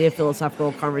semi-intoxicated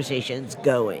philosophical conversations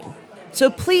going. So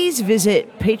please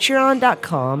visit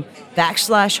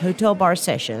patreon.com/Hotel Bar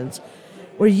Sessions,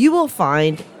 where you will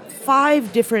find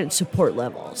 5 different support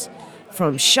levels,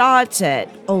 from shots at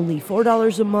only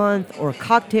 $4 a month or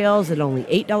cocktails at only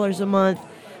 $8 a month,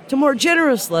 to more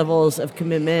generous levels of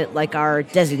commitment like our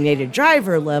designated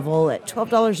driver level at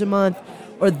 $12 a month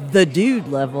or the dude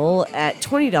level at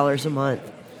 $20 a month.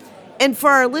 And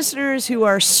for our listeners who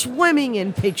are swimming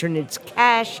in patronage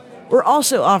cash, we're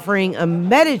also offering a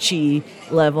Medici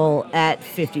level at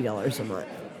 $50 a month.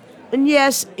 And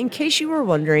yes, in case you were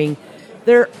wondering,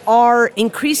 there are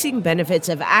increasing benefits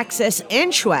of access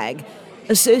and swag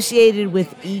associated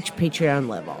with each Patreon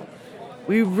level.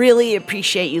 We really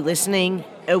appreciate you listening,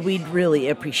 and we'd really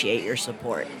appreciate your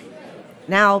support.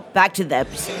 Now, back to the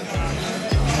episode.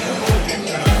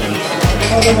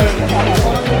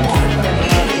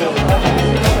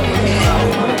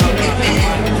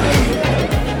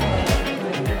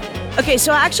 Okay,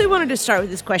 so I actually wanted to start with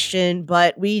this question,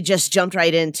 but we just jumped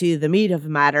right into the meat of the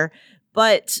matter.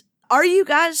 But are you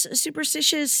guys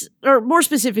superstitious? Or more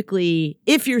specifically,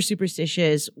 if you're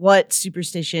superstitious, what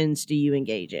superstitions do you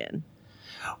engage in?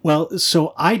 Well,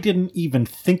 so I didn't even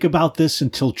think about this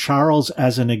until Charles,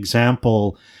 as an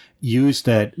example, used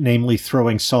it, namely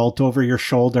throwing salt over your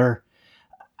shoulder.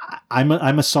 I'm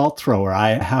a salt thrower,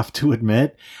 I have to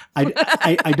admit.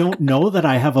 I don't know that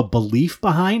I have a belief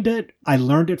behind it. I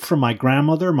learned it from my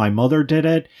grandmother. My mother did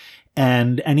it.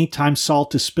 And anytime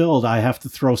salt is spilled, I have to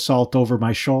throw salt over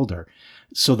my shoulder.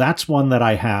 So that's one that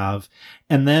I have.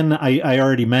 And then I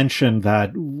already mentioned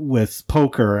that with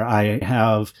poker, I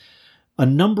have a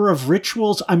number of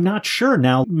rituals. I'm not sure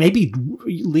now. Maybe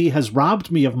Lee has robbed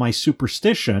me of my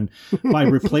superstition by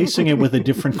replacing it with a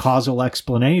different causal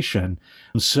explanation.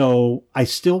 So I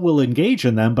still will engage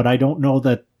in them, but I don't know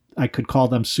that I could call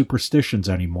them superstitions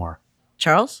anymore.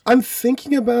 Charles? I'm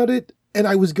thinking about it, and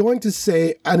I was going to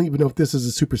say, I don't even know if this is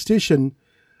a superstition.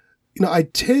 You know, I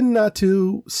tend not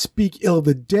to speak ill of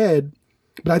the dead,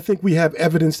 but I think we have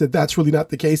evidence that that's really not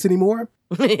the case anymore.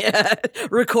 Yeah,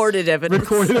 recorded evidence.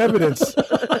 Recorded evidence.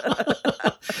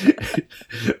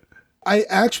 I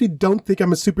actually don't think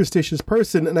I'm a superstitious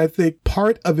person, and I think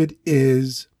part of it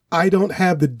is I don't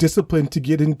have the discipline to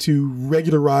get into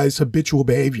regularized habitual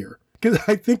behavior. Because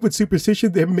I think with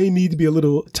superstition, there may need to be a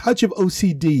little touch of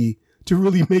OCD to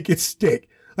really make it stick.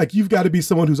 Like, you've got to be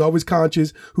someone who's always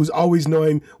conscious, who's always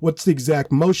knowing what's the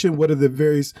exact motion, what are the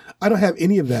various... I don't have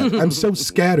any of that. I'm so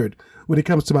scattered when it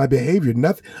comes to my behavior.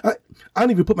 Nothing. I don't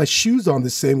even put my shoes on the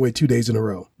same way 2 days in a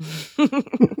row.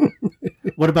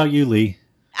 What about you, Lee?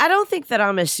 I don't think that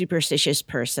I'm a superstitious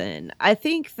person. I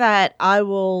think that I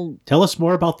will... Tell us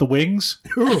more about the wings.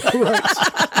 Right.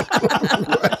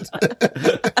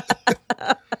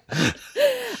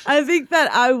 I think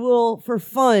that I will, for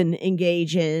fun,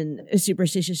 engage in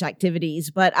superstitious activities,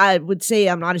 but I would say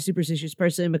I'm not a superstitious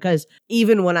person because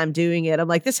even when I'm doing it, I'm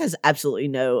like, this has absolutely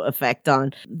no effect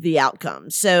on the outcome.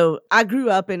 So I grew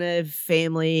up in a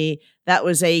family that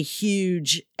was a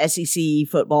huge SEC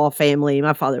football family.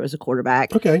 My father was a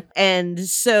quarterback. Okay. And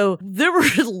so there were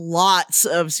lots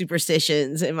of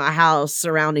superstitions in my house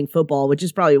surrounding football, which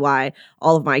is probably why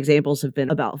all of my examples have been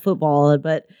about football.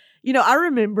 But you know, I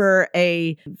remember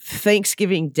a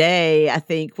Thanksgiving Day, I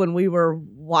think, when we were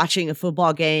watching a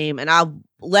football game and I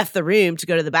left the room to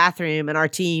go to the bathroom and our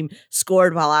team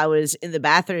scored while I was in the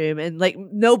bathroom and like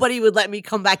nobody would let me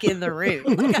come back in the room.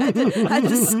 Like, I had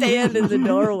to stand in the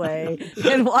doorway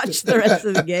and watch the rest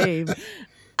of the game.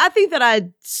 I think that I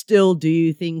still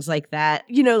do things like that.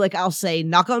 You know, like I'll say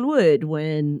knock on wood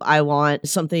when I want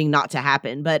something not to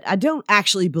happen, but I don't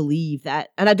actually believe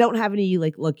that. And I don't have any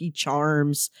like lucky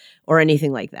charms or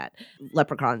anything like that.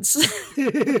 Leprechauns.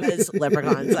 Because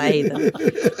leprechauns, I hate them.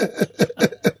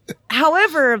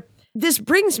 However, this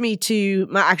brings me to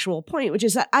my actual point, which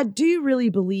is that I do really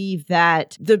believe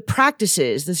that the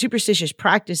practices, the superstitious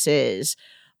practices,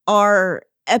 are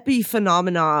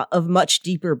epiphenomena of much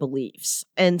deeper beliefs.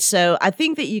 And so I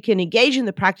think that you can engage in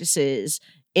the practices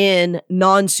in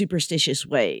non-superstitious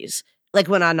ways. Like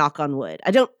when I knock on wood.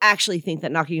 I don't actually think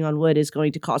that knocking on wood is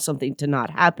going to cause something to not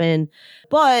happen,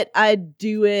 but I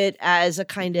do it as a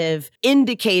kind of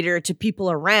indicator to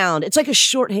people around. It's like a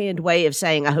shorthand way of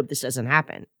saying, I hope this doesn't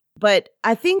happen. But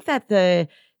I think that the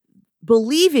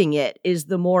believing it is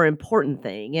the more important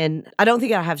thing. And I don't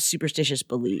think I have superstitious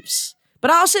beliefs. But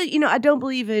also, you know, I don't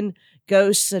believe in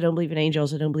ghosts. I don't believe in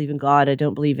angels. I don't believe in God. I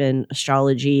don't believe in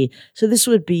astrology. So this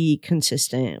would be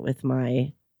consistent with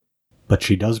my But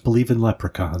she does believe in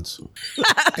leprechauns.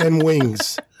 And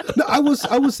wings. No, I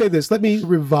will say this. Let me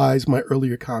revise my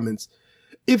earlier comments.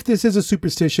 If this is a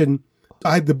superstition,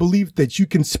 I have the belief that you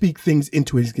can speak things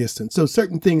into existence. So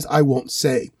certain things I won't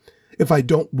say if I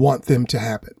don't want them to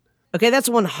happen. Okay, that's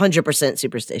 100%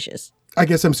 superstitious. I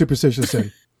guess I'm superstitious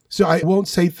then. So I won't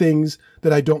say things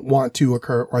that I don't want to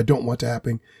occur or I don't want to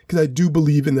happen because I do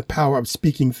believe in the power of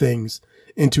speaking things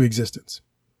into existence.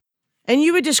 And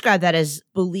you would describe that as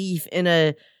belief in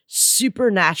a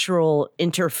supernatural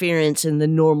interference in the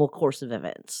normal course of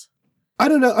events. I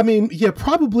don't know. I mean, yeah,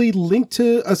 probably linked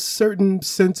to a certain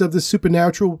sense of the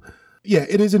supernatural. Yeah,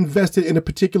 it is invested in a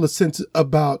particular sense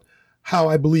about how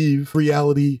I believe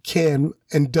reality can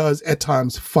and does at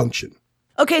times function.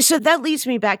 Okay, so that leads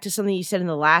me back to something you said in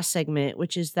the last segment,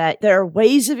 which is that there are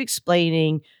ways of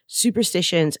explaining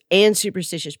superstitions and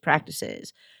superstitious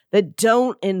practices that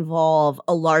don't involve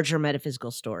a larger metaphysical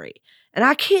story. And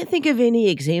I can't think of any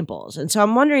examples. And so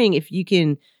I'm wondering if you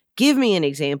can give me an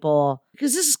example,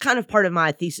 because this is kind of part of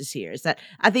my thesis here, is that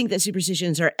I think that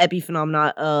superstitions are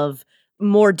epiphenomena of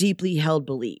more deeply held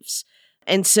beliefs.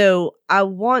 And so I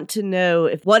want to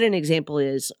know what an example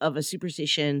is of a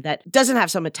superstition that doesn't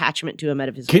have some attachment to a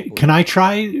metaphysical belief. Can I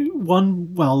try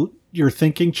one while you're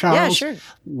thinking, Charles? Yeah, sure.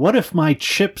 What if my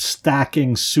chip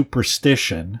stacking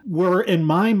superstition were, in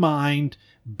my mind,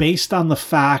 based on the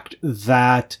fact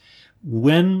that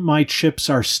when my chips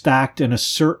are stacked in a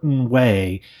certain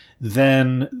way,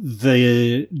 then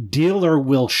the dealer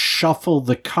will shuffle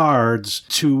the cards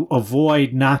to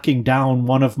avoid knocking down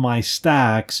one of my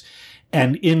stacks.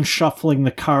 And in shuffling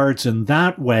the cards in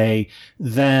that way,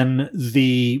 then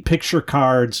the picture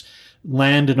cards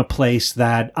land in a place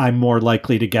that I'm more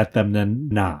likely to get them than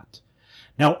not.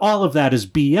 Now, all of that is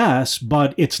BS,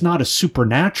 but it's not a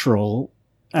supernatural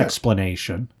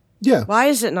explanation. Yeah. Why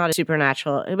is it not a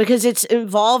supernatural? Because it's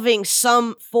involving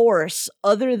some force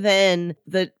other than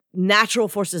the natural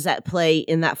forces at play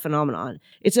in that phenomenon.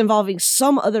 It's involving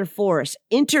some other force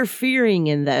interfering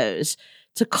in those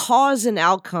to cause an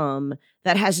outcome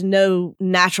that has no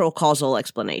natural causal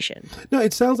explanation. No,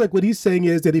 it sounds like what he's saying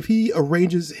is that if he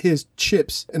arranges his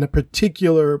chips in a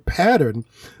particular pattern,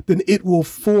 then it will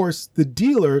force the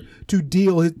dealer to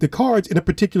deal the cards in a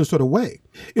particular sort of way.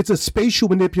 It's a spatial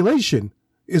manipulation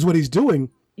is what he's doing.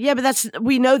 Yeah, but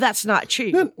we know that's not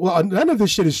true. None of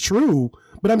this shit is true.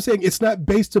 But I'm saying it's not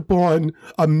based upon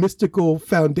a mystical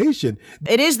foundation.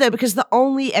 It is, though, because the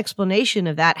only explanation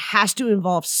of that has to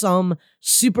involve some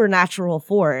supernatural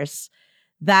force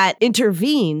that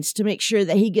intervenes to make sure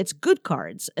that he gets good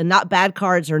cards and not bad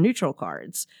cards or neutral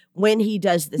cards when he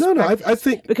does this. No, I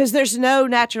think because there's no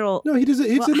natural. No, he doesn't.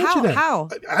 He doesn't mention that. How?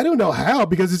 I don't know how,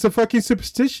 because it's a fucking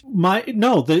superstition.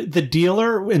 The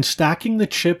dealer, in stacking the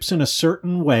chips in a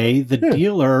certain way,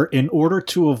 dealer, in order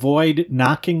to avoid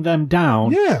knocking them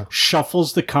down,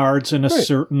 shuffles the cards in a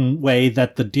certain way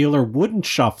that the dealer wouldn't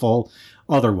shuffle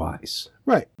otherwise.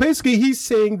 Right. Basically, he's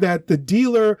saying that the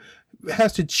dealer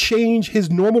has to change his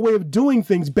normal way of doing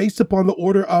things based upon the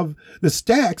order of the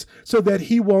stacks so that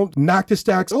he won't knock the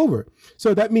stacks over.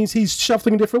 So that means he's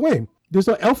shuffling a different way. There's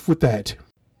no elf with that.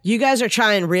 You guys are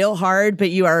trying real hard,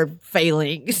 but you are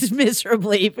failing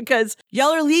miserably because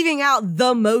y'all are leaving out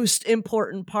the most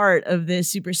important part of this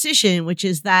superstition, which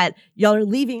is that y'all are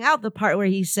leaving out the part where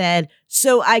he said,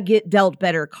 so I get dealt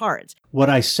better cards.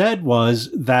 What I said was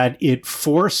that it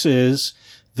forces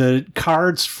the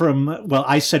cards from,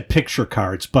 I said picture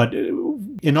cards, but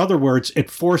in other words,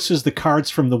 it forces the cards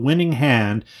from the winning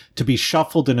hand to be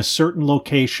shuffled in a certain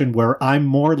location where I'm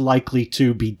more likely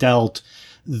to be dealt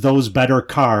those better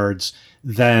cards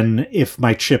than if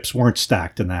my chips weren't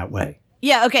stacked in that way.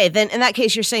 Yeah, okay, then in that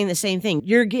case, you're saying the same thing.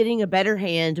 You're getting a better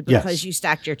hand because you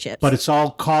stacked your chips. But it's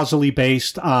all causally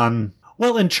based on...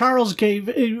 Well, and Charles gave,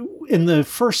 in the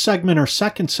first segment or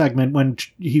second segment when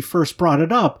he first brought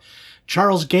it up,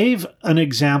 Charles gave an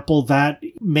example that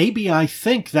maybe I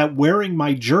think that wearing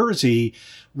my jersey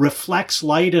reflects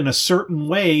light in a certain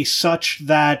way such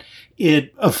that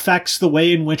it affects the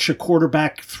way in which a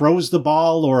quarterback throws the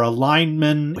ball or a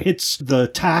lineman hits the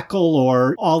tackle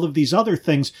or all of these other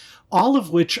things, all of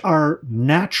which are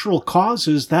natural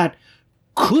causes that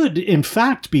could, in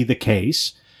fact, be the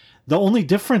case. The only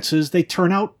difference is they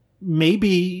turn out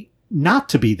maybe not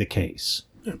to be the case.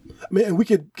 I mean, and we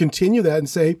could continue that and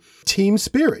say team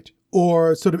spirit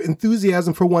or sort of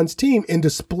enthusiasm for one's team in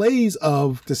displays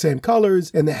of the same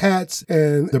colors and the hats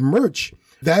and the merch.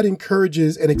 That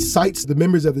encourages and excites the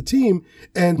members of the team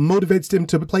and motivates them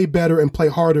to play better and play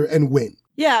harder and win.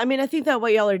 Yeah, I mean, I think that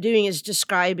what y'all are doing is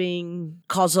describing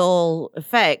causal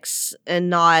effects and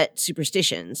not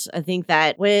superstitions. I think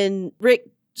that when Rick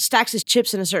stacks his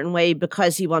chips in a certain way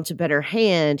because he wants a better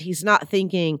hand. He's not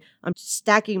thinking, I'm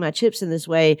stacking my chips in this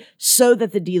way so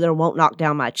that the dealer won't knock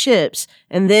down my chips,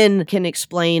 and then can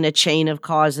explain a chain of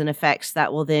cause and effects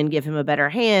that will then give him a better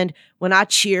hand. When I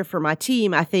cheer for my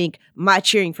team, I think my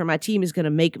cheering for my team is going to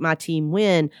make my team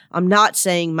win. I'm not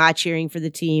saying my cheering for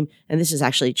the team, and this is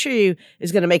actually true,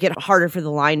 is going to make it harder for the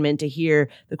lineman to hear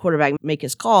the quarterback make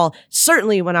his call.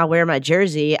 Certainly when I wear my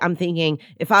jersey, I'm thinking,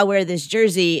 if I wear this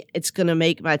jersey, it's going to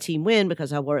make my team win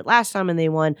because I wore it last time and they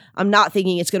won. I'm not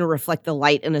thinking it's going to reflect the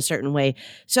light in a certain way.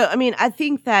 So, I mean, I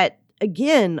think that,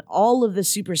 again, all of the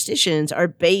superstitions are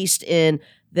based in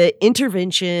the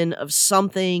intervention of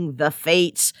something, the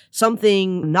fates,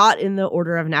 something not in the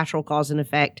order of natural cause and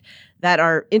effect, that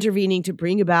are intervening to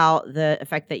bring about the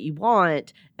effect that you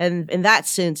want. And in that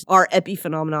sense, are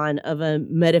epiphenomenon of a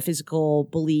metaphysical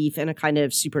belief and a kind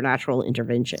of supernatural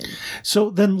intervention.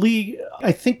 So then, Lee,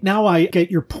 I think now I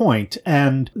get your point,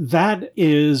 and that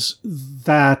is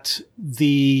that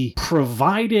the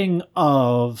providing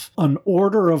of an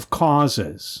order of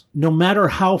causes, no matter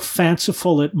how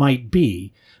fanciful it might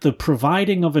be, the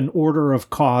providing of an order of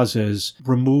causes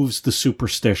removes the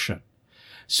superstition.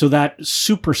 So that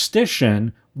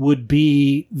superstition would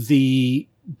be the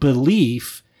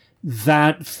belief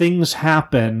that things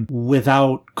happen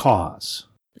without cause.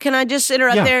 Can I just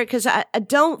interrupt there? Because I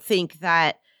don't think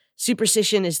that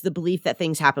superstition is the belief that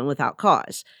things happen without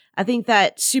cause. I think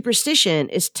that superstition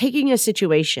is taking a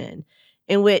situation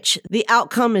in which the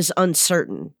outcome is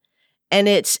uncertain, and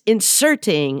it's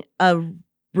inserting a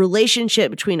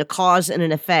relationship between a cause and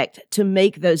an effect to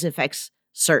make those effects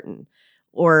certain,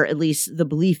 or at least the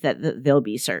belief that they'll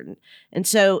be certain. And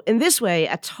so in this way,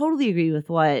 I totally agree with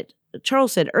what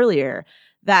Charles said earlier,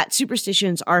 that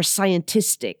superstitions are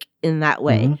scientistic in that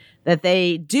way, that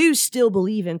they do still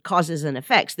believe in causes and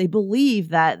effects. They believe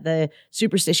that the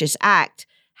superstitious act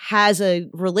has a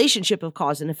relationship of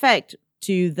cause and effect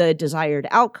to the desired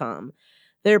outcome.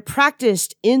 They're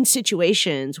practiced in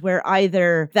situations where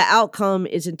either the outcome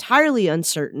is entirely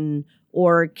uncertain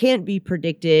or can't be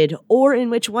predicted, or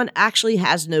in which one actually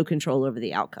has no control over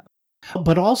the outcome.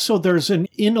 But also there's an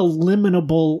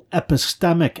ineliminable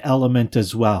epistemic element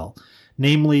as well,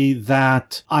 namely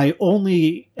that I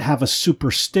only have a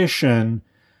superstition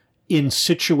in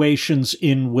situations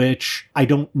in which I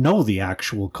don't know the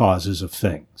actual causes of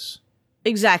things.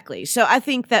 Exactly. So I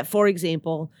think that, for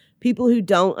example, people who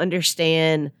don't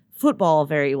understand football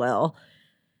very well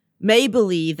may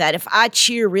believe that if I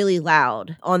cheer really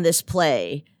loud on this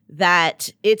play, that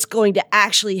it's going to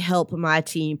actually help my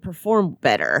team perform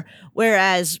better.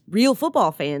 Whereas real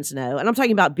football fans know, and I'm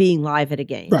talking about being live at a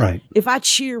game. Right. If I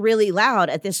cheer really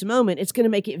loud at this moment, it's going to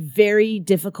make it very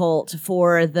difficult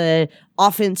for the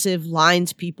offensive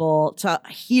lines people to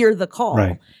hear the call.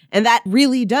 Right. And that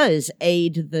really does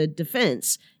aid the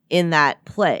defense in that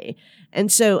play. And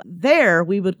so there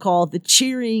we would call the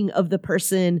cheering of the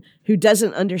person who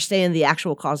doesn't understand the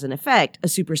actual cause and effect a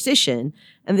superstition,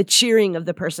 and the cheering of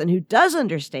the person who does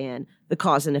understand the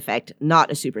cause and effect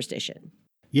not a superstition.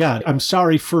 Yeah, I'm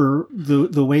sorry for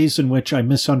the ways in which I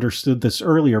misunderstood this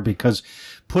earlier, because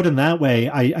put in that way,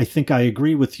 I think I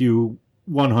agree with you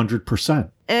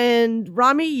 100%. And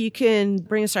Rami, you can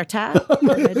bring us our tab.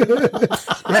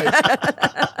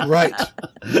 Right.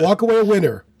 Walk away a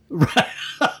winner. Right.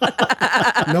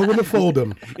 Know when to fold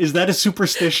them. Is that a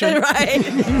superstition? Right.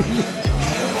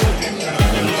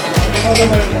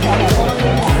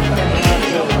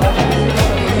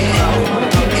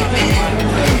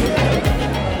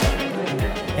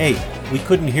 Hey, we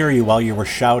couldn't hear you while you were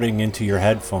shouting into your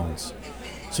headphones.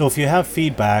 So if you have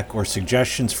feedback or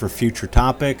suggestions for future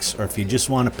topics, or if you just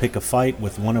want to pick a fight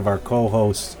with one of our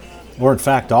co-hosts, or in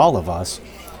fact all of us,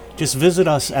 just visit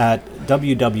us at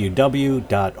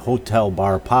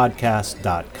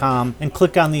www.hotelbarpodcast.com and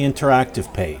click on the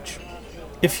interactive page.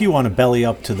 If you want to belly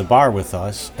up to the bar with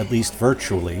us, at least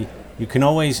virtually, you can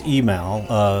always email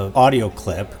an audio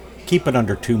clip, keep it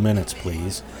under 2 minutes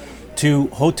please, to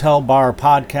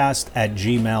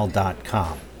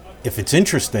hotelbarpodcast@gmail.com. If it's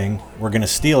interesting, we're going to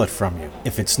steal it from you.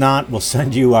 If it's not, we'll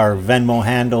send you our Venmo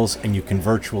handles and you can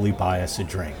virtually buy us a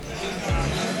drink.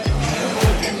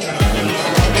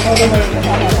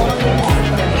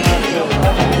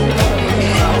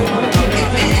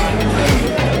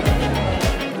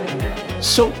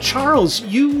 So, Charles,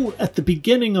 you, at the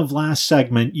beginning of last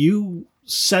segment, you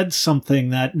said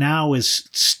something that now is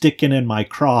sticking in my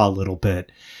craw a little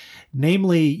bit.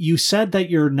 Namely, you said that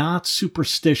you're not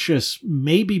superstitious,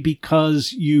 maybe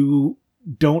because you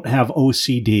don't have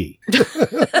OCD.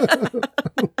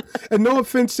 And no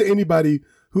offense to anybody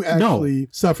who actually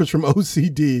suffers from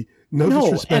OCD. No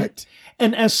disrespect.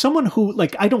 And as someone who,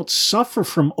 like, I don't suffer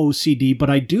from OCD, but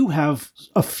I do have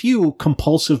a few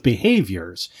compulsive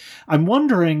behaviors. I'm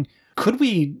wondering, could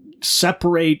we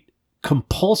separate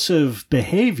compulsive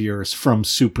behaviors from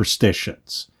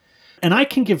superstitions? And I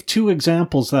can give two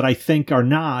examples that I think are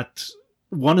not,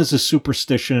 one is a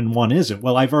superstition and one isn't.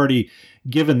 Well, I've already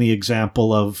given the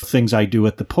example of things I do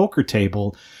at the poker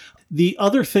table. The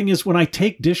other thing is when I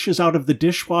take dishes out of the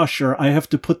dishwasher, I have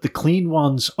to put the clean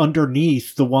ones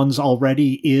underneath the ones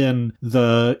already in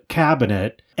the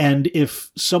cabinet. And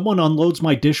if someone unloads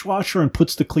my dishwasher and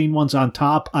puts the clean ones on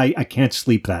top, I can't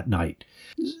sleep that night.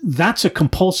 That's a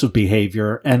compulsive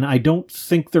behavior, and I don't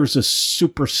think there's a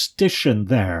superstition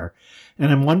there.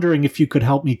 And I'm wondering if you could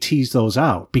help me tease those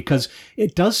out, because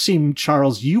it does seem,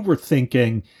 Charles, you were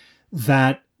thinking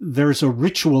that there's a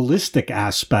ritualistic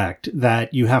aspect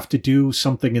that you have to do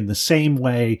something in the same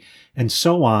way and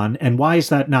so on. And why is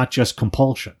that not just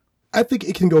compulsion? I think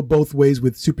it can go both ways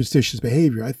with superstitious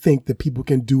behavior. I think that people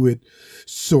can do it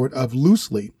sort of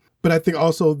loosely. But I think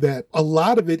also that a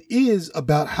lot of it is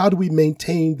about how do we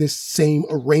maintain this same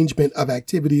arrangement of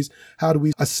activities? How do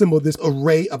we assemble this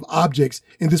array of objects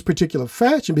in this particular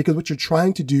fashion? Because what you're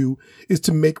trying to do is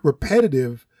to make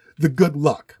repetitive the good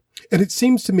luck. And it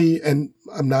seems to me, and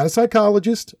I'm not a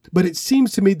psychologist, but it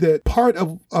seems to me that part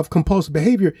of compulsive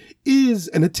behavior is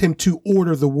an attempt to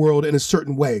order the world in a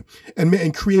certain way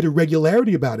and create a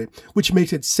regularity about it, which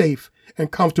makes it safe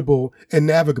and comfortable and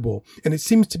navigable. And it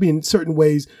seems to be in certain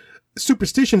ways,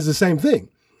 superstition is the same thing.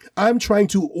 I'm trying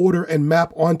to order and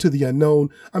map onto the unknown.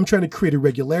 I'm trying to create a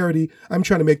regularity. I'm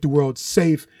trying to make the world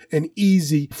safe and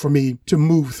easy for me to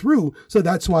move through. So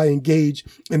that's why I engage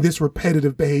in this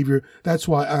repetitive behavior. That's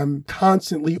why I'm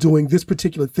constantly doing this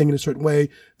particular thing in a certain way.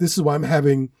 This is why I'm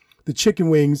having the chicken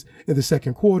wings in the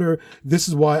second quarter. This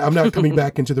is why I'm not coming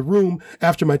back into the room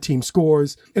after my team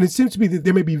scores. And it seems to me that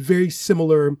there may be very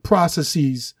similar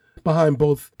processes behind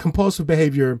both compulsive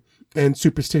behavior and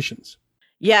superstitions.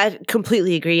 Yeah, I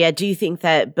completely agree. I do think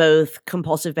that both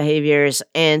compulsive behaviors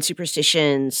and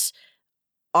superstitions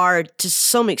are to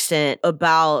some extent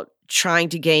about trying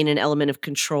to gain an element of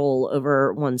control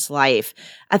over one's life.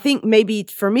 I think maybe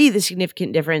for me, the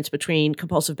significant difference between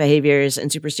compulsive behaviors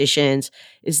and superstitions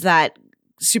is that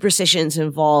superstitions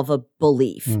involve a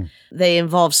belief. They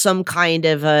involve some kind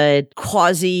of a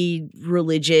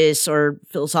quasi-religious or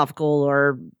philosophical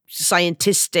or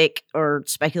scientific or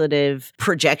speculative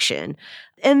projection.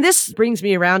 And this brings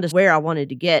me around to where I wanted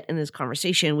to get in this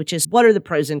conversation, which is what are the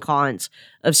pros and cons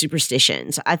of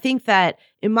superstitions? I think that,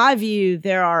 in my view,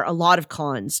 there are a lot of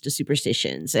cons to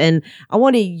superstitions. And I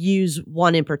want to use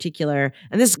one in particular.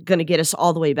 And this is going to get us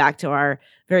all the way back to our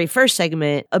very first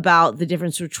segment about the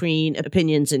difference between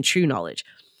opinions and true knowledge.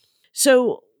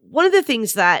 So one of the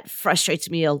things that frustrates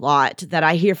me a lot that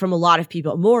I hear from a lot of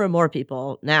people, more and more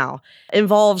people now,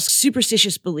 involves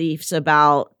superstitious beliefs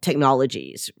about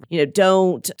technologies. You know,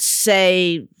 don't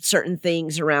say certain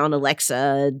things around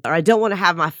Alexa, or I don't want to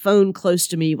have my phone close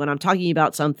to me when I'm talking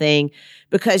about something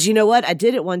because, you know what, I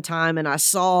did it one time and I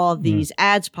saw these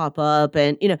ads pop up.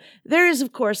 And, you know, there is,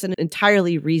 of course, an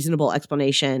entirely reasonable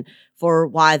explanation for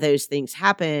why those things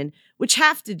happen, which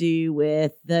have to do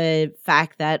with the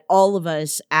fact that all of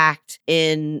us act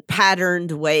in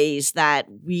patterned ways that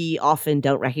we often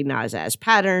don't recognize as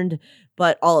patterned,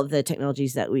 but all of the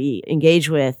technologies that we engage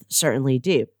with certainly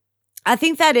do. I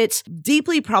think that it's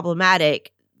deeply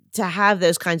problematic to have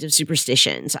those kinds of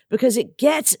superstitions because it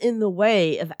gets in the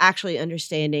way of actually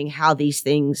understanding how these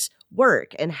things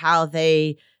work and how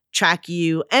they track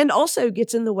you, and also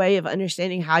gets in the way of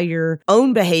understanding how your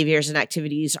own behaviors and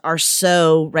activities are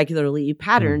so regularly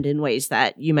patterned in ways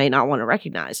that you may not want to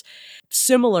recognize.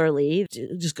 Similarly,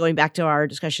 just going back to our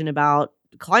discussion about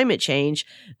climate change,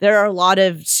 there are a lot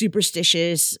of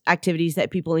superstitious activities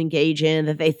that people engage in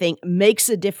that they think makes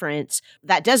a difference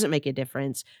that doesn't make a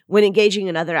difference when engaging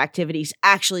in other activities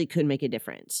actually could make a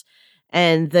difference.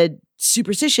 And the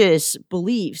superstitious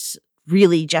beliefs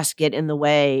really just get in the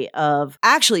way of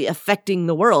actually affecting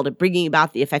the world and bringing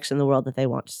about the effects in the world that they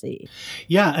want to see.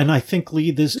 Yeah, and I think, Lee,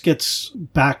 this gets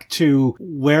back to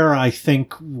where I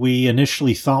think we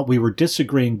initially thought we were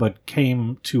disagreeing but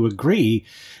came to agree,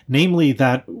 namely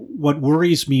that what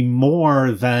worries me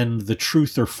more than the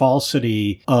truth or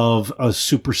falsity of a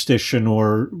superstition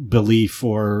or belief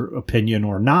or opinion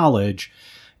or knowledge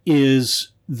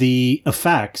is the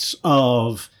effects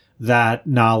of that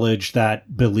knowledge,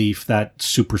 that belief, that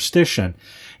superstition.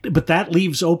 But that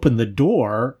leaves open the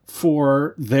door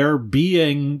for there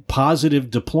being positive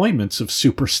deployments of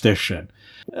superstition.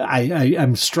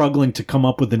 I'm struggling to come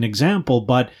up with an example,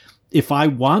 but if I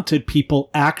wanted people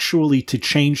actually to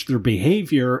change their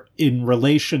behavior in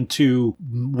relation to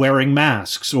wearing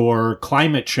masks or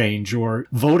climate change or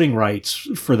voting rights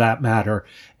for that matter,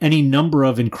 any number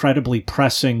of incredibly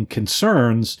pressing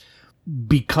concerns,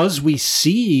 because we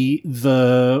see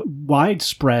the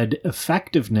widespread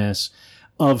effectiveness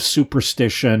of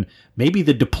superstition, maybe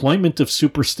the deployment of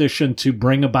superstition to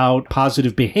bring about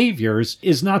positive behaviors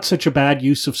is not such a bad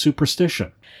use of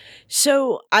superstition.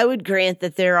 So I would grant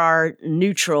that there are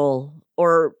neutral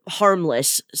or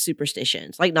harmless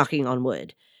superstitions, like knocking on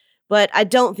wood. But I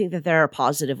don't think that there are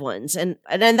positive ones. And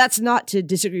that's not to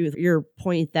disagree with your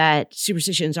point that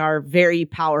superstitions are very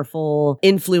powerful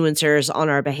influencers on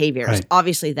our behaviors. Right.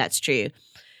 Obviously, that's true.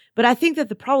 But I think that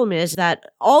the problem is that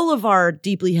all of our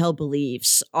deeply held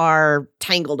beliefs are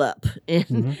tangled up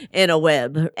in a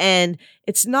web. And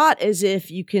it's not as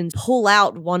if you can pull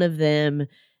out one of them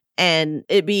and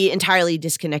it be entirely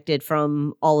disconnected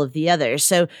from all of the others.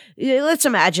 So let's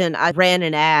imagine I ran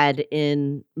an ad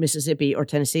in Mississippi or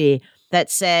Tennessee that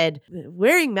said,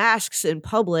 wearing masks in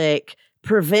public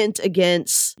prevent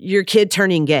against your kid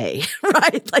turning gay,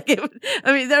 right? Like,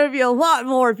 there would be a lot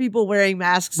more people wearing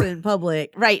masks in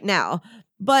public right now.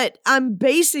 But I'm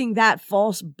basing that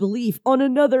false belief on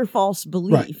another false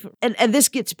belief. Right. And this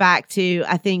gets back to,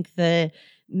 I think, the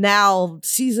now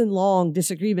season-long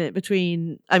disagreement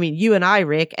between, you and I,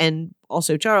 Rick, and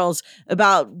also Charles,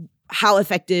 about how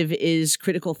effective is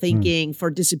critical thinking for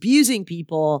disabusing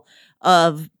people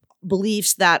of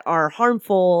beliefs that are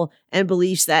harmful and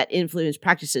beliefs that influence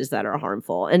practices that are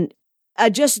harmful. And I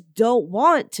just don't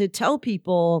want to tell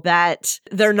people that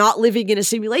they're not living in a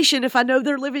simulation if I know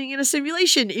they're living in a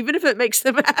simulation, even if it makes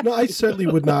them happy. No, I certainly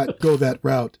would not go that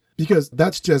route, because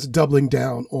that's just doubling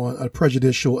down on a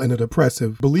prejudicial and an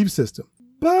oppressive belief system.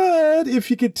 But if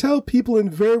you could tell people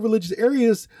in very religious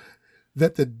areas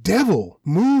that the devil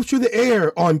moves through the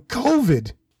air on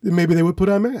COVID, then maybe they would put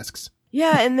on masks.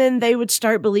 Yeah, and then they would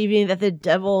start believing that the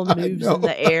devil moves in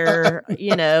the air,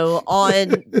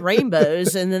 on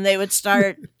rainbows, and then they would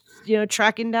start,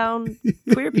 tracking down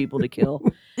queer people to kill.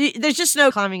 There's just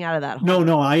no climbing out of that hole.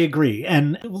 No, I agree.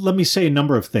 And let me say a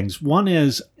number of things. One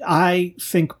is, I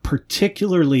think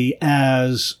particularly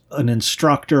as an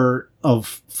instructor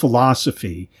of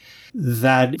philosophy,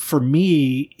 that for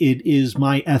me, it is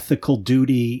my ethical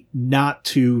duty not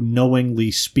to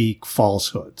knowingly speak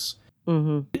falsehoods.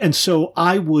 Mm-hmm. And so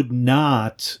I would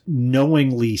not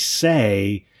knowingly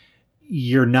say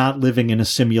you're not living in a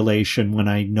simulation when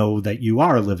I know that you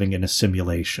are living in a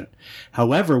simulation.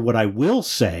 However, what I will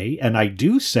say, and I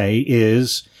do say,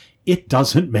 is it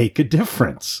doesn't make a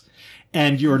difference.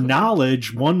 And your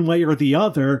knowledge, one way or the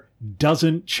other,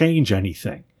 doesn't change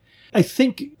anything. I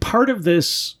think part of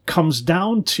this comes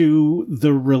down to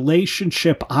the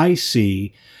relationship I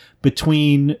see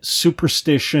between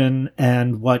superstition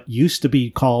and what used to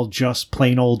be called just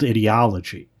plain old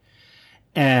ideology.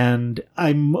 And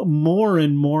I'm more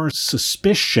and more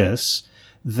suspicious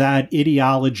that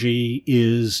ideology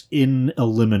is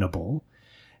ineliminable,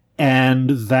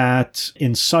 and that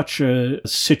in such a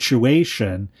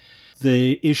situation,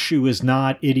 the issue is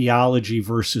not ideology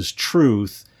versus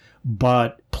truth,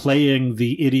 but playing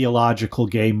the ideological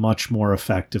game much more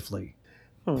effectively.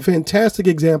 Fantastic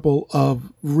example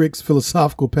of Rick's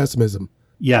philosophical pessimism.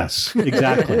 Yes,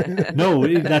 exactly. No,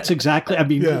 that's exactly,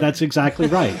 that's exactly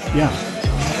right. Yeah.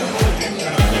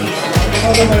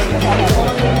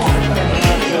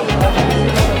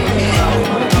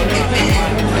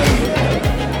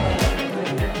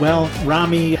 Well,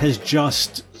 Rami has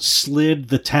just slid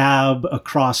the tab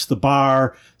across the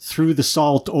bar, threw the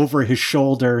salt over his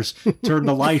shoulders, turned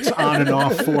the lights on and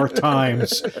off 4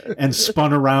 times, and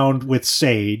spun around with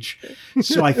sage.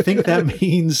 So I think that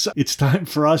means it's time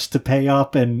for us to pay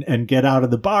up and get out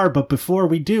of the bar. But before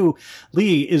we do,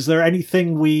 Lee, is there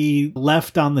anything we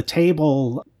left on the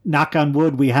table? Knock on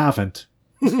wood, we haven't.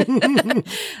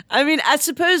 I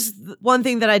suppose one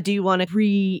thing that I do want to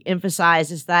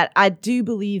re-emphasize is that I do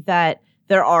believe that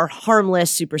there are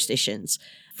harmless superstitions.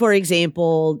 For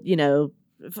example,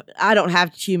 I don't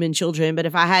have human children, but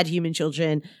if I had human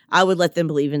children, I would let them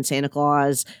believe in Santa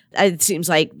Claus. It seems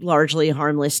like largely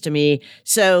harmless to me.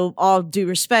 So all due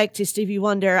respect to Stevie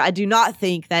Wonder, I do not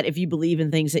think that if you believe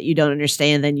in things that you don't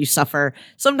understand, then you suffer.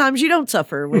 Sometimes you don't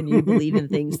suffer when you believe in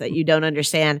things that you don't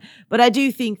understand. But I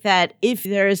do think that if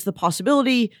there is the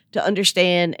possibility to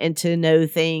understand and to know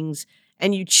things,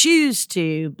 and you choose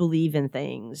to believe in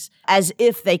things as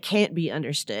if they can't be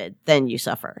understood, then you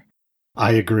suffer.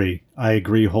 I agree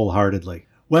wholeheartedly.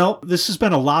 Well, this has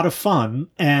been a lot of fun,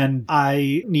 and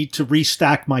I need to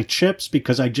restack my chips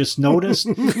because I just noticed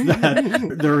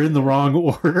that they're in the wrong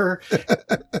order.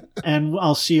 and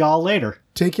I'll see y'all later.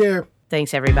 Take care.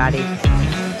 Thanks, everybody.